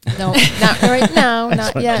you? No, not right now.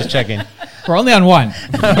 Not Just yet. checking. We're only on one.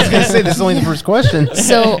 I was going to say, this is only the first question.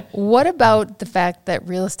 So, what about the fact that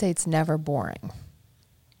real estate's never boring?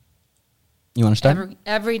 You want to start?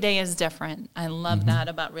 Every day is different. I love that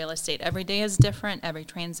about real estate. Every day is different. Every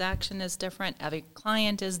transaction is different. Every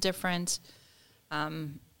client is different.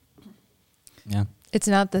 Yeah. It's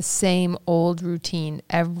not the same old routine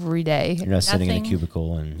every day. You're not sitting in a Nothing.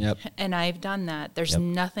 cubicle and Yep. And I've done that. There's Yep.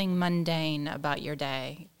 nothing mundane about your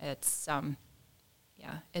day. It's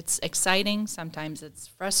it's exciting. Sometimes it's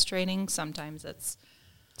frustrating. Sometimes it's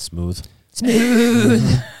smooth.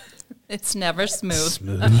 it's never smooth.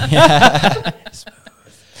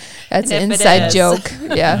 That's And an if it inside is. joke.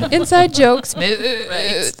 Yeah, inside jokes.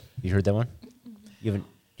 Right. You heard that one? You haven't?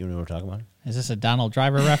 Do you know what we're talking about? Is this a Donald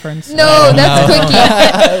Driver reference? No, that's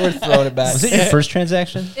Quickie. We're throwing it back. Was it your first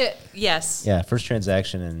transaction? Yes. Yeah, first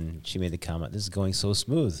transaction, and she made the comment, "This is going so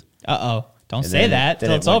smooth." Uh-oh. Don't And say then- that then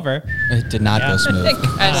till it it's went- over. It did not go smooth.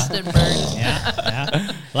 Crashed and burned.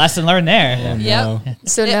 Yeah. Lesson learned there. Yep.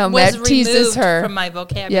 So It now was Matt teases removed her. from my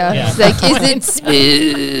vocabulary. Yeah. It's like, is it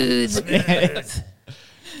smooth?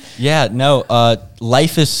 Yeah, no,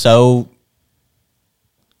 life is so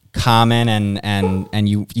common and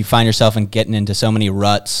you find yourself in getting into so many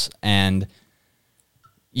ruts and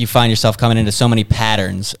you find yourself coming into so many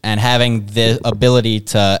patterns and having the ability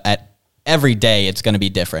to at every day it's going to be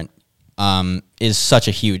different is such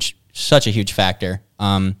a huge factor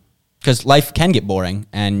because life can get boring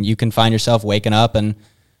and you can find yourself waking up and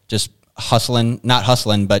just not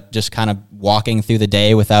hustling, but just kind of walking through the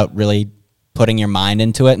day without really putting your mind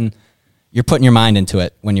into it. And you're putting your mind into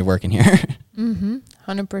it when you're working here.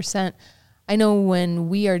 100%. I know when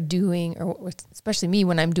we are doing, or especially me,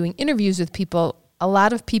 when I'm doing interviews with people, a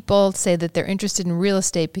lot of people say that they're interested in real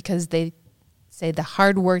estate because they say the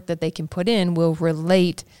hard work that they can put in will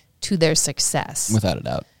relate to their success. Without a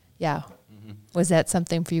doubt. Yeah. Was that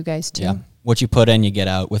something for you guys too? Yeah. What you put in, you get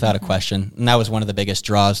out without a question. And that was one of the biggest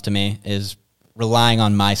draws to me is relying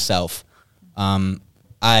on myself. I've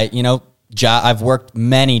worked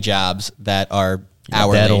many jobs that are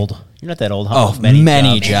hourly. That old. You're not that old. Huh? Oh,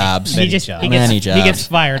 many jobs. He Many jobs. He gets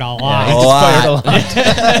fired a lot.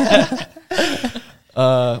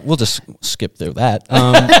 We'll just skip through that.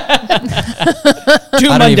 Too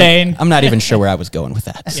mundane. I'm not even sure where I was going with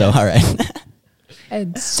that. So, all right. I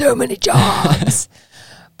had so many jobs.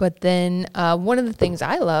 But then one of the things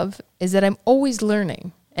I love is that I'm always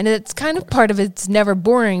learning. And it's kind of part of it's never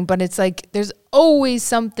boring, but it's like there's always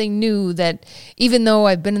something new that even though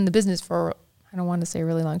I've been in the business for, I don't want to say a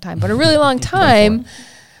really long time, but a really long time.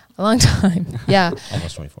 A long time. Yeah.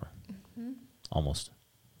 Almost 24. Almost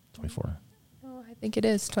 24. Oh, I think it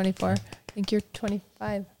is 24. I think you're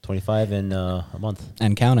 25. 25 in a month.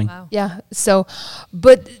 And counting. Wow. Yeah. So,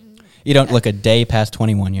 but You don't look a day past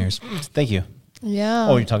 21 years. Thank you. yeah.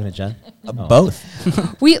 Oh, you're talking to Jen?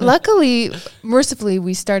 Both. We luckily, mercifully,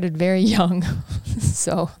 we started very young.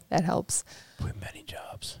 So that helps. With many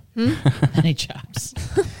jobs. Many jobs.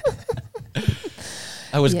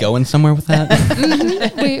 I was Yeah. going somewhere with that.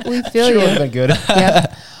 We feel Sure you. would have been good.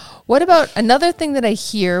 Yeah. What about another thing that I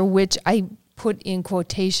hear, which I put in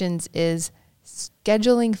quotations, is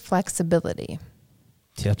scheduling flexibility.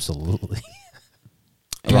 Absolutely.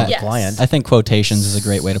 Yeah. Wrong Yes. client. I think quotations is a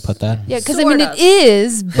great way to put that. Yeah, because I Sort mean, of. it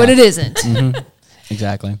is, but it isn't.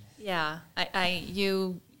 Exactly. Yeah,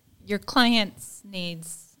 your client's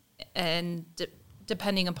needs, and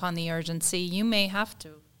depending upon the urgency, you may have to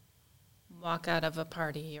walk out of a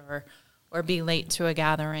party or be late to a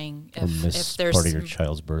gathering Or miss if there's part of your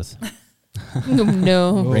child's birth.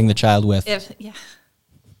 No, Bring the child with.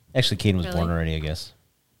 Actually, Caden was born Really? already, I guess.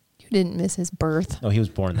 you didn't miss his birth. No, he was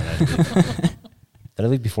born then. I had to leave. Did I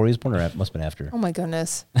leave before he was born or must have been after? Oh my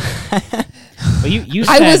goodness. But you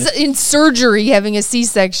I said, was in surgery having a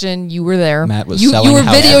C-section. You were there. Matt was you selling were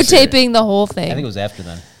houses. videotaping the whole thing. I think it was after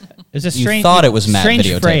then. It's a You strange. thought it was Matt strange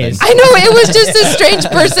videotaping. phrase. I know, it was just a strange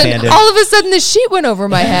person. Stand-in. All of a sudden, the sheet went over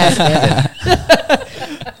my head.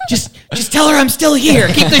 Just tell her I'm still here.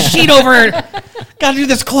 Keep the sheet over her. Gotta do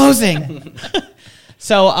this closing.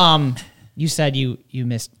 So, you said you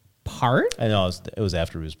missed part? I know it was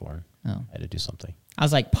after he was born. Oh. I had to do something. I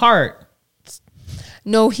was like, part.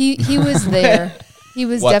 No, he was there. He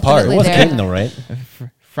was What part? definitely It was there. Caden though, right?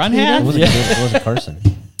 Front It half? wasn't, it wasn't Carson.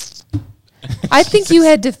 I think you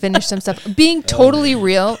had to finish some stuff. Being totally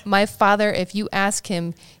real, my father, if you ask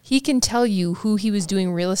him, he can tell you who he was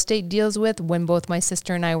doing real estate deals with when both my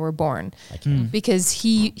sister and I were born. Because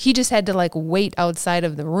he just had to like wait outside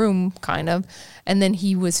of the room, kind of, and then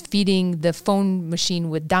he was feeding the phone machine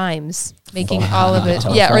with dimes, making all of it.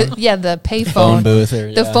 The pay phone booth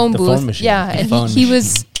or- the yeah. phone The booth. phone machine. Yeah, and phone he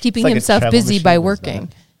was keeping It's like a himself travel busy by machine, but it's working. not.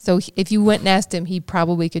 So if you went and asked him, he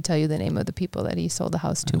probably could tell you the name of the people that he sold the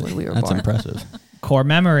house to when we were That's born. impressive. Core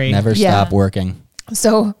memory. Never Yeah. stop working.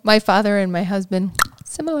 So my father and my husband,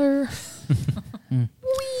 similar.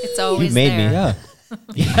 It's always You made there. me.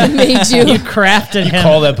 Yeah. I made You you. crafted him.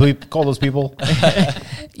 Call those people.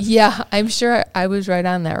 Yeah, I'm sure I was right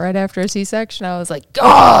on that. Right after a C-section, I was like,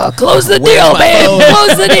 "Oh, close the deal, babe!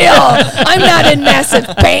 Close the deal! I'm not in massive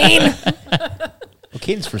pain." Well,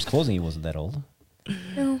 Caden's first closing, he wasn't that old.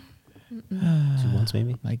 No. 2 months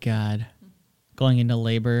maybe. My God. Going into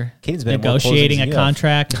labor, Caden's been at more negotiating closings a than you have.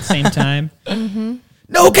 contract at the same time.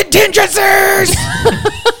 No contingencies!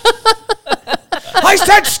 I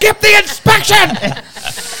said skip the inspection!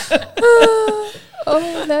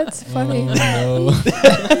 Oh, that's funny. No.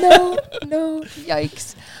 No,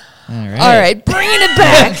 yikes! All right. All right, bringing it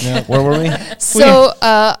back. Where were we? So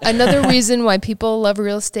another reason why people love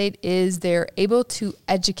real estate is they're able to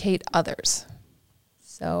educate others.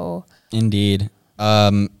 So Indeed.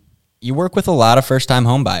 You work with a lot of first-time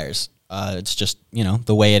home buyers. It's just,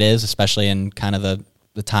 the way it is, especially in kind of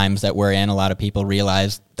the times that we're in. A lot of people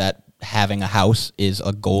realize that having a house is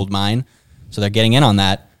a gold mine. So they're getting in on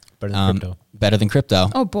that. Better than crypto. Better than crypto.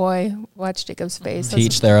 Oh boy, watch Jacob's face. To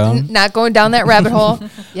each their own. Not going down that rabbit hole.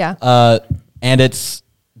 Yeah. And it's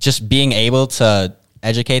just being able to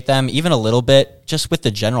educate them even a little bit just with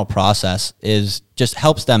the general process is just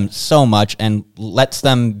helps them so much and lets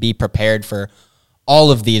them be prepared for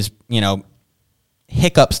all of these,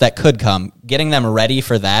 hiccups that could come. Getting them ready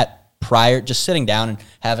for that prior, just sitting down and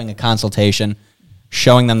having a consultation,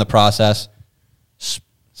 showing them the process,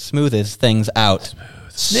 smoothes things out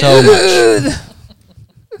so much.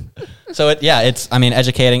 So it's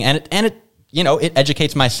educating and it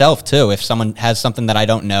educates myself too. If someone has something that I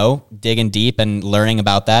don't know, digging deep and learning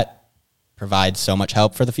about that provides so much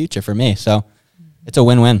help for the future for me. So it's a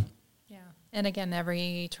win-win. Yeah. And again,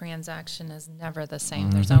 every transaction is never the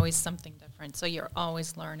same. There's always something different. So you're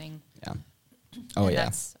always learning. Yeah. Oh, and yeah.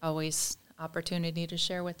 That's always opportunity to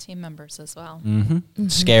share with team members as well.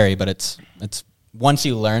 It's scary, but it's once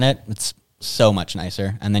you learn it, it's so much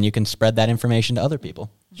nicer. And then you can spread that information to other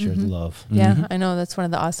people. Share the love. Yeah, I know that's one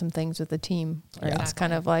of the awesome things with the team. Where It's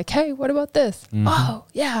kind of like, hey, what about this? Oh,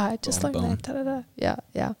 yeah, I just learned that. Da-da-da.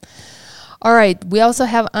 Yeah. All right. We also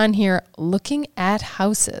have on here looking at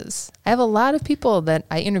houses. I have a lot of people that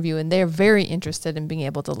I interview, and they're very interested in being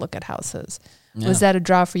able to look at houses. Yeah. Was that a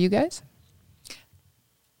draw for you guys?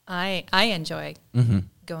 I enjoy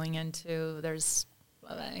going into,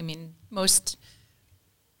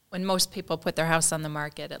 when most people put their house on the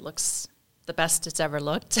market, it looks the best it's ever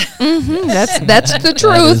looked. That's the truth.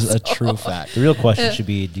 That is a true fact. The real question should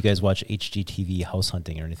be, do you guys watch HGTV house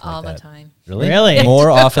hunting or anything all like that? the time? Really?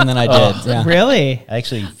 More often than I did. Yeah. Really? I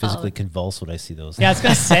actually physically convulse when I see those. Yeah, I was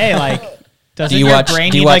going to say, doesn't Do you your watch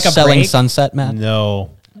brain need a Selling break? Sunset, Matt?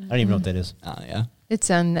 No. I don't even know what that is. Oh, yeah. It's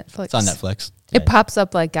on Netflix. It's on Netflix. It pops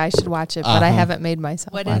up like I should watch it, but I haven't made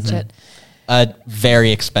myself What watch is it.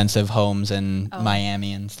 Very expensive homes in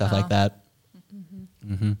Miami and stuff like that.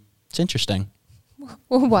 It's interesting.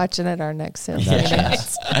 We'll watch it at our next sales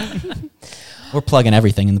meeting. We're plugging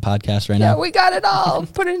everything in the podcast right Yeah, now. we got it all.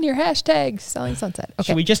 Put it in your hashtag, Selling Sunset. Okay.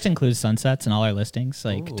 Should we just include sunsets in all our listings?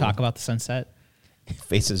 Talk about the sunset? It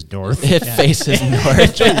faces north. It faces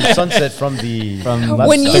north. Sunset from the From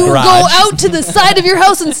when you go out to the side of your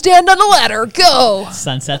house and stand on a ladder, go.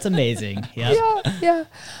 Sunset's amazing. Yep.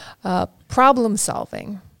 Yeah. Problem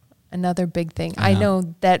solving, another big thing. I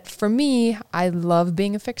know that for me, I love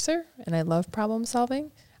being a fixer and I love problem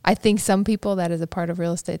solving. I think some people that is a part of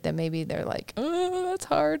real estate that maybe they're like, oh, that's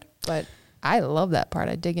hard. But I love that part.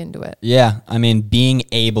 I dig into it. Yeah. Being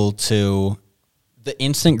able to, the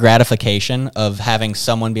instant gratification of having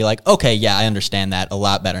someone be like, okay, yeah, I understand that a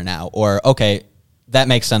lot better now. Or, okay, that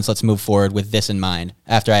makes sense. Let's move forward with this in mind.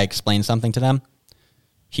 After I explain something to them,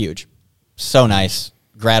 huge. So nice.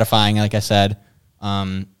 Gratifying, like I said.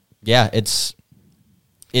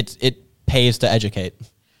 It pays to educate.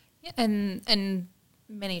 Yeah, and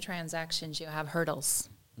many transactions you have hurdles.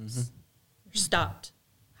 You're stopped.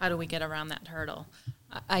 How do we get around that hurdle?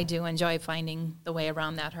 I do enjoy finding the way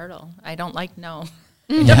around that hurdle. I don't like no.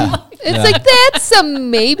 Yeah. It's like that's a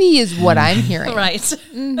maybe is what I'm hearing. Right.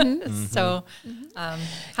 So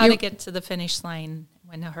how to get to the finish line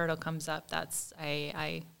when a hurdle comes up, that's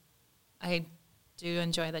I do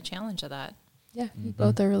enjoy the challenge of that. Yeah, you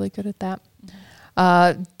both are really good at that.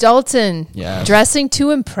 Dalton, Yeah. dressing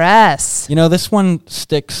to impress. This one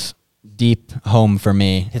sticks deep home for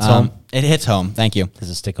me. Hits home? It hits home. Thank you. Does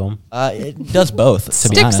it stick home? It does both, to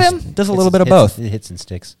be Sticks honest. him? It does a little bit of both. It hits and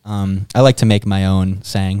sticks. I like to make my own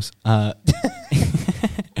sayings.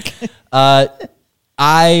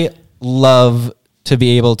 I love to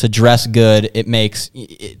be able to dress good. It makes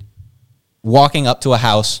walking up to a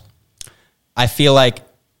house, I feel like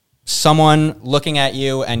someone looking at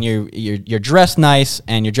you and you're dressed nice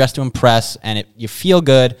and you're dressed to impress and you feel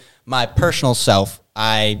good. My personal self,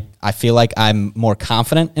 I feel like I'm more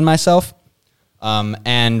confident in myself.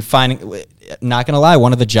 And finding, not gonna lie,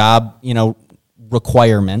 one of the job,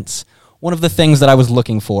 requirements, one of the things that I was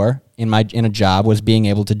looking for in a job was being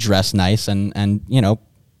able to dress nice and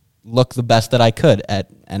look the best that I could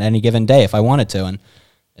at any given day if I wanted to. And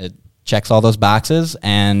it checks all those boxes.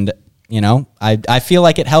 And, I feel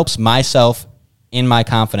like it helps myself in my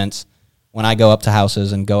confidence when I go up to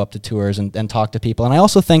houses and go up to tours and talk to people. And I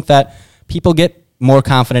also think that people get more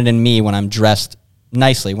confident in me when I'm dressed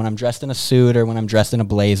nicely, when I'm dressed in a suit or when I'm dressed in a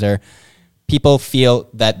blazer. People feel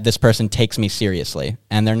that this person takes me seriously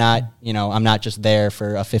and they're not, I'm not just there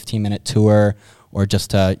for a 15-minute tour or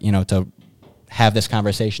just to have this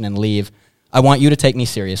conversation and leave. I want you to take me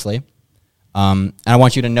seriously. And I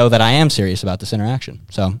want you to know that I am serious about this interaction.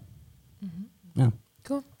 So, yeah.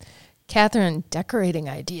 Cool. Catherine, decorating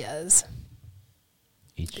ideas.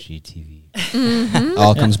 HGTV.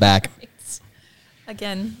 All comes back.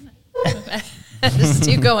 Again, as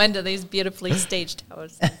you go into these beautifully staged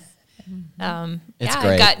houses. It's yeah,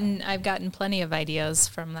 great. I've gotten plenty of ideas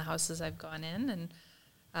from the houses I've gone in,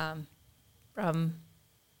 and from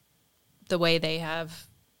the way they have,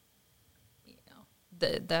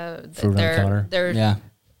 the Fruit on the counter. their Yeah.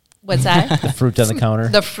 what's that? The fruit on the counter.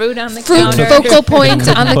 The fruit on the Fruit counter. focal point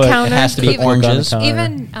on the But it counter. It has to be Put pork on the oranges. counter.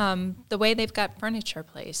 Even the way they've got furniture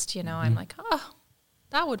placed, I'm like, oh,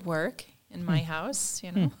 that would work in my house,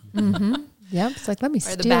 Yeah, it's like, let me Or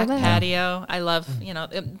steal the back that. patio. I love,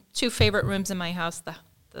 two favorite rooms in my house,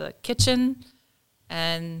 the kitchen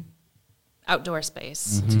and outdoor space.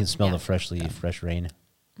 So you can smell Yeah. the fresh rain.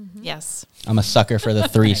 Yes. I'm a sucker for the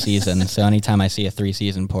 3 seasons. So anytime I see a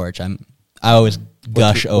 3-season porch, I always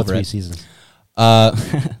gush What over three it. seasons?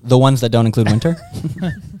 The ones that don't include winter,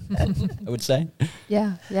 I would say.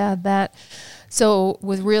 Yeah, that. So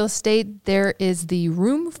with real estate, there is the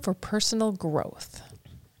room for personal growth.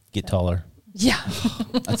 Get taller. Yeah.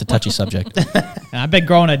 That's a touchy subject. I've been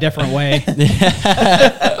growing a different way.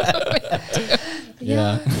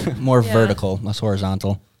 Yeah. More Yeah. vertical, less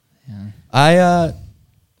horizontal.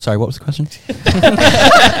 Sorry, what was the question?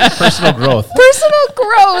 Personal growth. Personal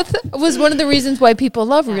growth was one of the reasons why people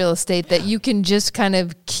love real estate, that you can just kind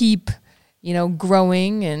of keep,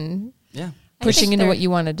 growing and Yeah. pushing think into there- what you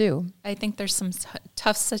want to do. I think there's some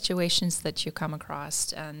tough situations that you come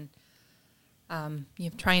across, and you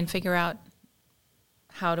try and figure out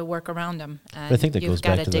how to work around them. And But I think that you've goes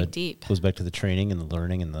got back to to dig the deep. goes back to the training and the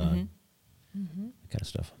learning and the kind of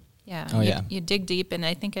stuff. Yeah. Oh, yeah. You dig deep, and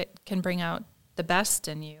I think it can bring out the best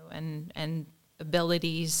in you and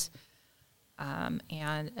abilities,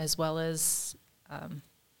 and as well as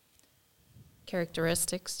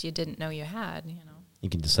characteristics you didn't know you had. You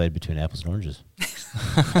can decide between apples and oranges.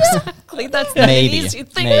 Exactly. That's the Maybe. easy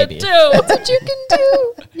thing Maybe. to do. What you can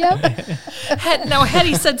do. Yep.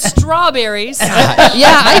 Hetty said strawberries.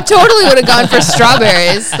 Yeah, I totally would have gone for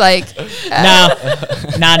strawberries. Like, No,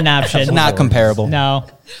 not an option. Not comparable. No,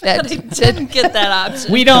 that, I didn't get that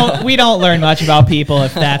option. we don't learn much about people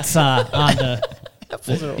if that's on the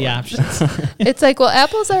options. it's like, well,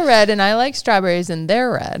 apples are red and I like strawberries and they're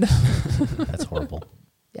red. That's horrible.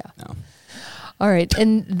 Yeah. No. All right.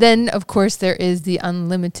 And then, of course, there is the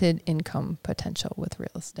unlimited income potential with real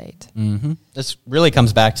estate. Mm-hmm. This really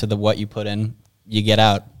comes back to what you put in, you get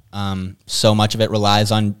out. So much of it relies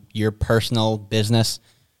on your personal business,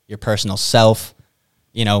 your personal self,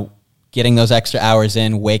 getting those extra hours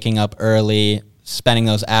in, waking up early, spending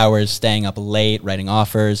those hours, staying up late, writing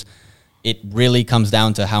offers. It really comes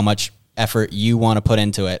down to how much effort you want to put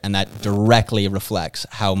into it, and that directly reflects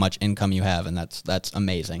how much income you have, and that's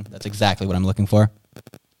amazing. That's exactly what I'm looking for.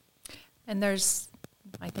 And I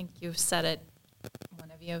think you've said it,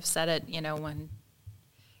 one of you have said it, when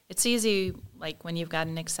it's easy, like when you've got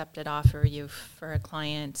an accepted offer, for a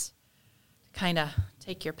client, to kind of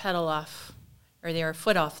take your pedal off, or your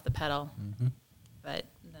foot off the pedal. Mm-hmm. But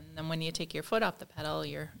then when you take your foot off the pedal,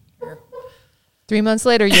 you're 3 months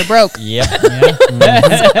later, you're broke. Yep. That's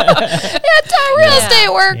how real estate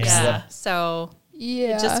works. Yeah. So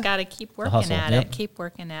Yeah. you just got to keep working hustle. at Yep. it, keep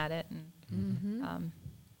working at it. And,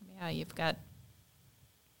 you've got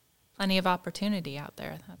plenty of opportunity out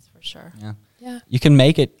there, that's for sure. Yeah. Yeah. You can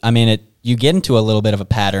make it. I mean, you get into a little bit of a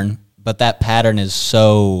pattern, but that pattern is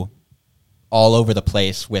so all over the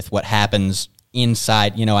place with what happens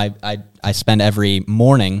inside. I spend every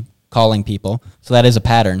morning calling people, so that is a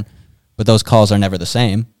pattern, but those calls are never the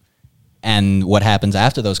same. And what happens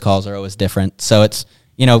after those calls are always different. So it's,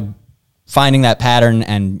 finding that pattern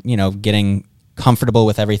and, getting comfortable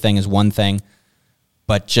with everything is one thing,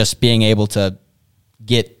 but just being able to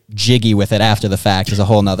get jiggy with it after the fact is a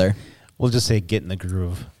whole nother. We'll just say get in the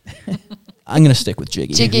groove. I'm going to stick with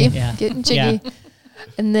jiggy. Jiggy. Yeah. Getting jiggy. Yeah.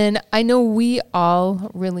 And then I know we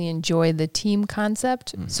all really enjoy the team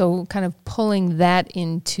concept. So kind of pulling that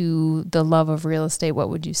into the love of real estate, what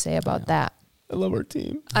would you say about that? I love our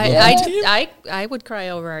team. I would cry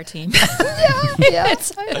over our team. Yeah,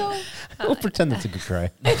 I know. We'll pretend it's a good cry.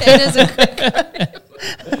 It is a good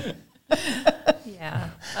cry. Yeah.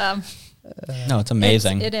 No, it's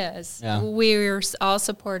amazing. It is. Yeah. We're all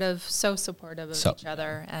supportive, so supportive of So- each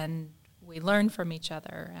other, and we learn from each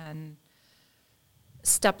other and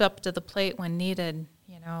step up to the plate when needed.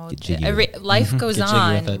 Get jiggy with it. Life goes Get jiggy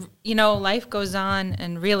with on. Life goes on,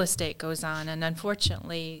 and real estate goes on, and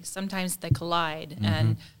unfortunately, sometimes they collide.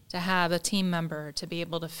 And to have a team member to be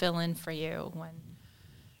able to fill in for you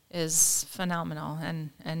is phenomenal.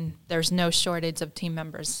 And there's no shortage of team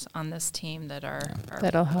members on this team that are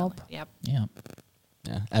That'll help. Yep. Yeah.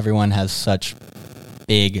 Yeah, everyone has such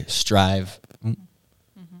big strive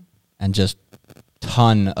and just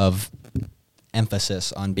ton of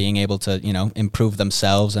emphasis on being able to, improve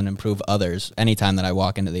themselves and improve others. Anytime that I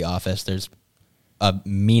walk into the office, there's a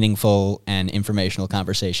meaningful and informational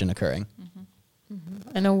conversation occurring.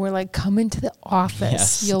 I know we're like, come into the office.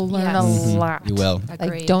 Yes. You'll learn Yes. a lot. You will. Like,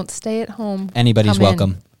 Agreed. don't stay at home. Anybody's Come in.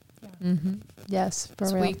 welcome. Yes, for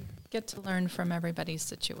So real. we get to learn from everybody's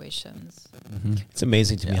situations. It's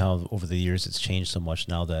amazing to me how over the years it's changed so much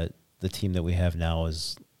now that the team that we have now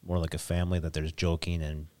is more like a family, that there's joking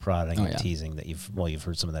and prodding Oh, and yeah. teasing that you've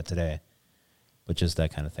heard some of that today, but just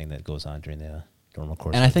that kind of thing that goes on during the normal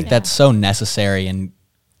course. And of I the think day. that's so necessary in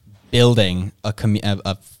building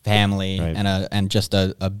a family Right. and just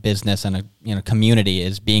a business and a community,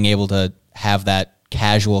 is being able to have that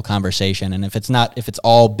casual conversation. And if it's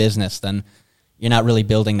all business, then you're not really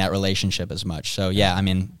building that relationship as much. So yeah, I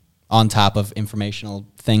mean, on top of informational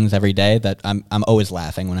things every day, that I'm always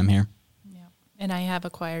laughing when I'm here. Yeah. And I have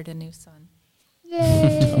acquired a new son.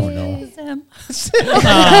 Yay. Oh no! Him.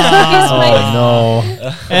 Oh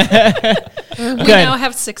We Good. now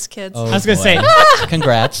have 6 kids. I was going to say,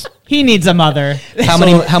 Congrats. he needs a mother. How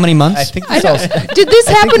many months? I think this all, Did this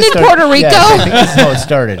happen in Puerto Rico? Yes, I think this is how it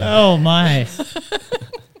started. Oh, my.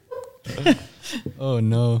 Oh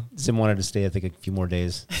no. Sim wanted to stay, I think, a few more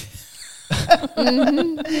days.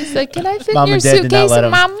 He's like, can I fit Mom in your and Dad did not suitcase, let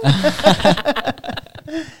him. Mom?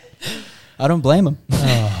 I don't blame him.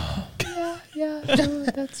 Yeah, no,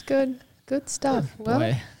 that's good. Good stuff. Well,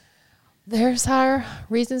 Boy. there's our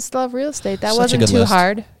reasons to love real estate. That Such a wasn't good too list.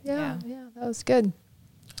 hard. Yeah, that was good.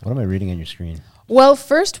 What am I reading on your screen? Well,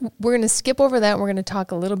 first, we're going to skip over that. We're going to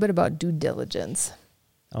talk a little bit about due diligence.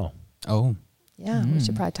 Oh, Oh. Yeah, we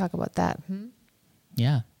should probably talk about that.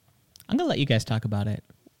 Yeah. I'm going to let you guys talk about it.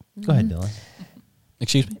 go ahead, Dylan.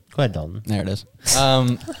 Excuse me? Go ahead, Dalton. There it is.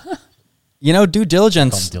 Due Call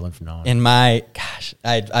diligence. him Dylan from now on. In my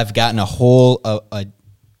I've gotten a whole a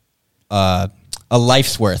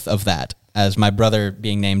life's worth of that, as my brother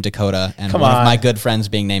being named Dakota and Come one on. of my good friends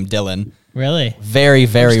being named Dylan. Really? Very,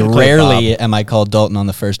 very just gonna call you rarely Bob. am I called Dalton on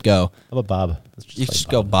the first go. How about Bob? Let's You play just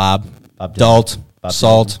go Bob, Bob Dylan. Dalt, Bob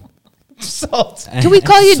Salt. Salt. Can we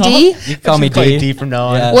call you D? You can call me Play D. D from now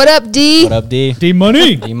on. Yeah. What up, D? What up, D?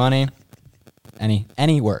 D-Money. D money.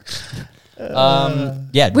 Any works.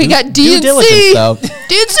 Yeah. We got D due and diligence, C. though.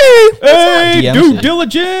 D&C. Hey, DMC. due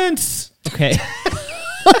diligence. Okay.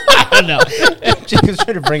 I don't know. Jacob's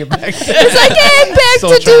trying to bring it back. It's like, hey, back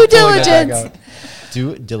So to trying due to pull it back diligence. out.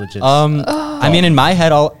 Due diligence. I mean, in my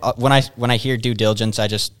head, when I hear due diligence,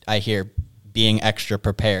 I hear being extra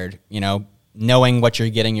prepared. Knowing what you're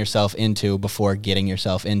getting yourself into before getting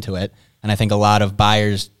yourself into it. And I think a lot of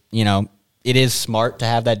buyers, it is smart to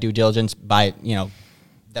have that due diligence by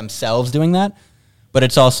themselves doing that. But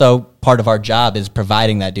it's also part of our job is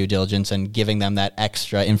providing that due diligence and giving them that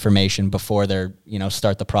extra information before they're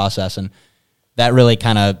start the process. And that really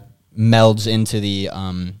kind of melds into the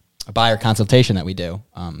buyer consultation that we do.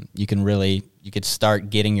 You could start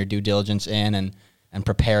getting your due diligence in and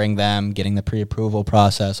preparing them, getting the pre-approval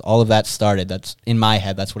process, all of that started. That's in my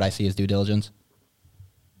head. That's what I see as due diligence.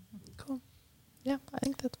 Cool. Yeah, I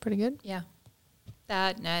think that's pretty good. Yeah.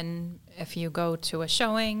 That, and if you go to a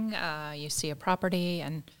showing, you see a property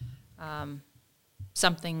and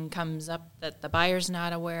something comes up that the buyer's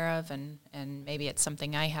not aware of, and maybe it's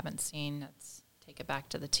something I haven't seen, let's take it back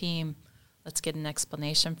to the team. Let's get an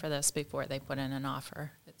explanation for this before they put in an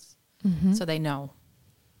offer. So they know.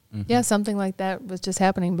 Yeah, something like that was just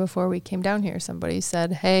happening before we came down here. Somebody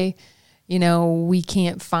said, hey, we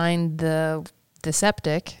can't find the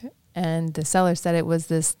septic. And the seller said it was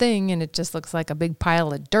this thing, and it just looks like a big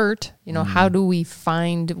pile of dirt. How do we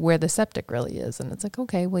find where the septic really is? And it's like,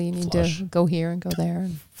 okay, well, you need to go here and go there.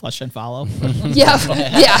 And Flush and follow.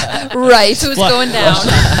 yeah, right. Who's going down?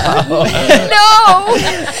 No.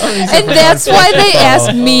 And that's why they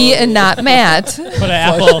asked me and not Matt. Put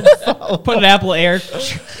an Apple air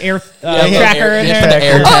tracker in Put there. the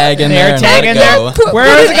air tag in The there. air and tag let it in there. go. Put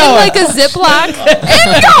Where is it it going? in like a Ziploc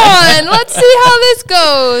and gone. Let's see how this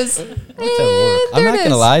goes. I'm not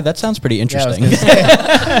gonna lie. That sounds pretty interesting.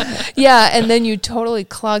 Yeah, and then you totally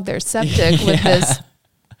clog their septic with this.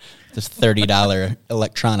 This $30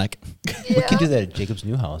 electronic We could do that at Jacob's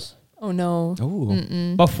new house. Oh no.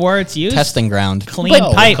 Ooh. Before it's used, Testing ground. clean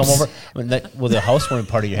But- pipes. Come over. The housewarming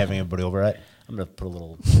party you're having everybody over at, I'm going to put a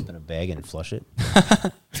little tip in a bag and flush it.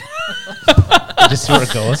 Just see where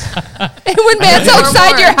it goes. And when Matt's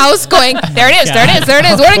outside your house going, there it is, there it is, there it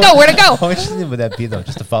is. Where'd it go? Where'd it go? How interesting would that be, though,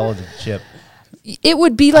 just to follow the chip? It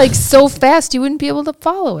would be like so fast you wouldn't be able to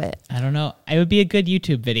follow it. I don't know. It would be a good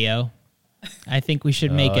YouTube video. I think we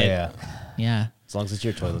should make it. Yeah. As long as it's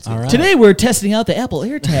your toilet. All right. Today we're testing out the Apple I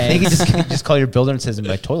think AirTag. you just call your builder and says,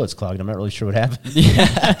 my toilet's clogged. I'm not really sure what happened.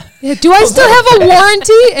 Yeah, do I still have a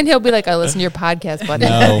warranty? And he'll be like, I listen to your podcast, buddy.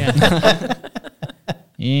 No.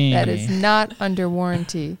 That is not under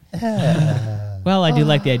warranty. Well, I do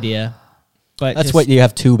like the idea, but That's what you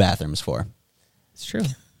have 2 bathrooms for. it's true.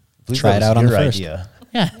 Try it out on the first. Idea.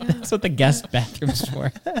 Yeah, that's what the guest bathroom's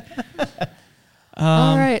for.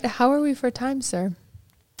 All right. How are we for time, sir?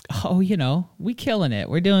 Oh, we killing it.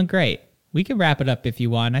 We're doing great. We can wrap it up if you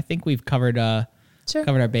want. I think we've covered Sure.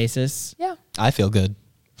 our bases. Yeah. I feel good.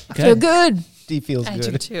 I feel good. He feels I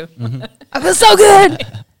good. do too. I feel so good.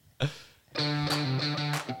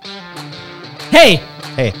 Hey,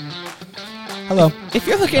 Hello. if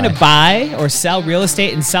you're looking to buy or sell real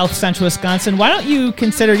estate in South Central Wisconsin, why don't you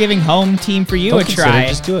consider giving Home Team for You Don't a consider try? it,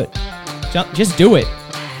 just do it. Just do it.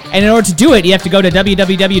 And in order to do it, you have to go to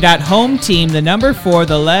www.hometeam, the number 4,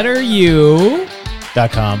 the letter U.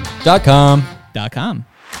 .com. .com. .com.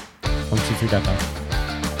 Home23.com.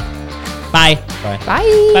 Bye. Bye.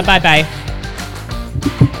 Bye. Bye. Bye.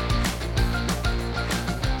 Bye.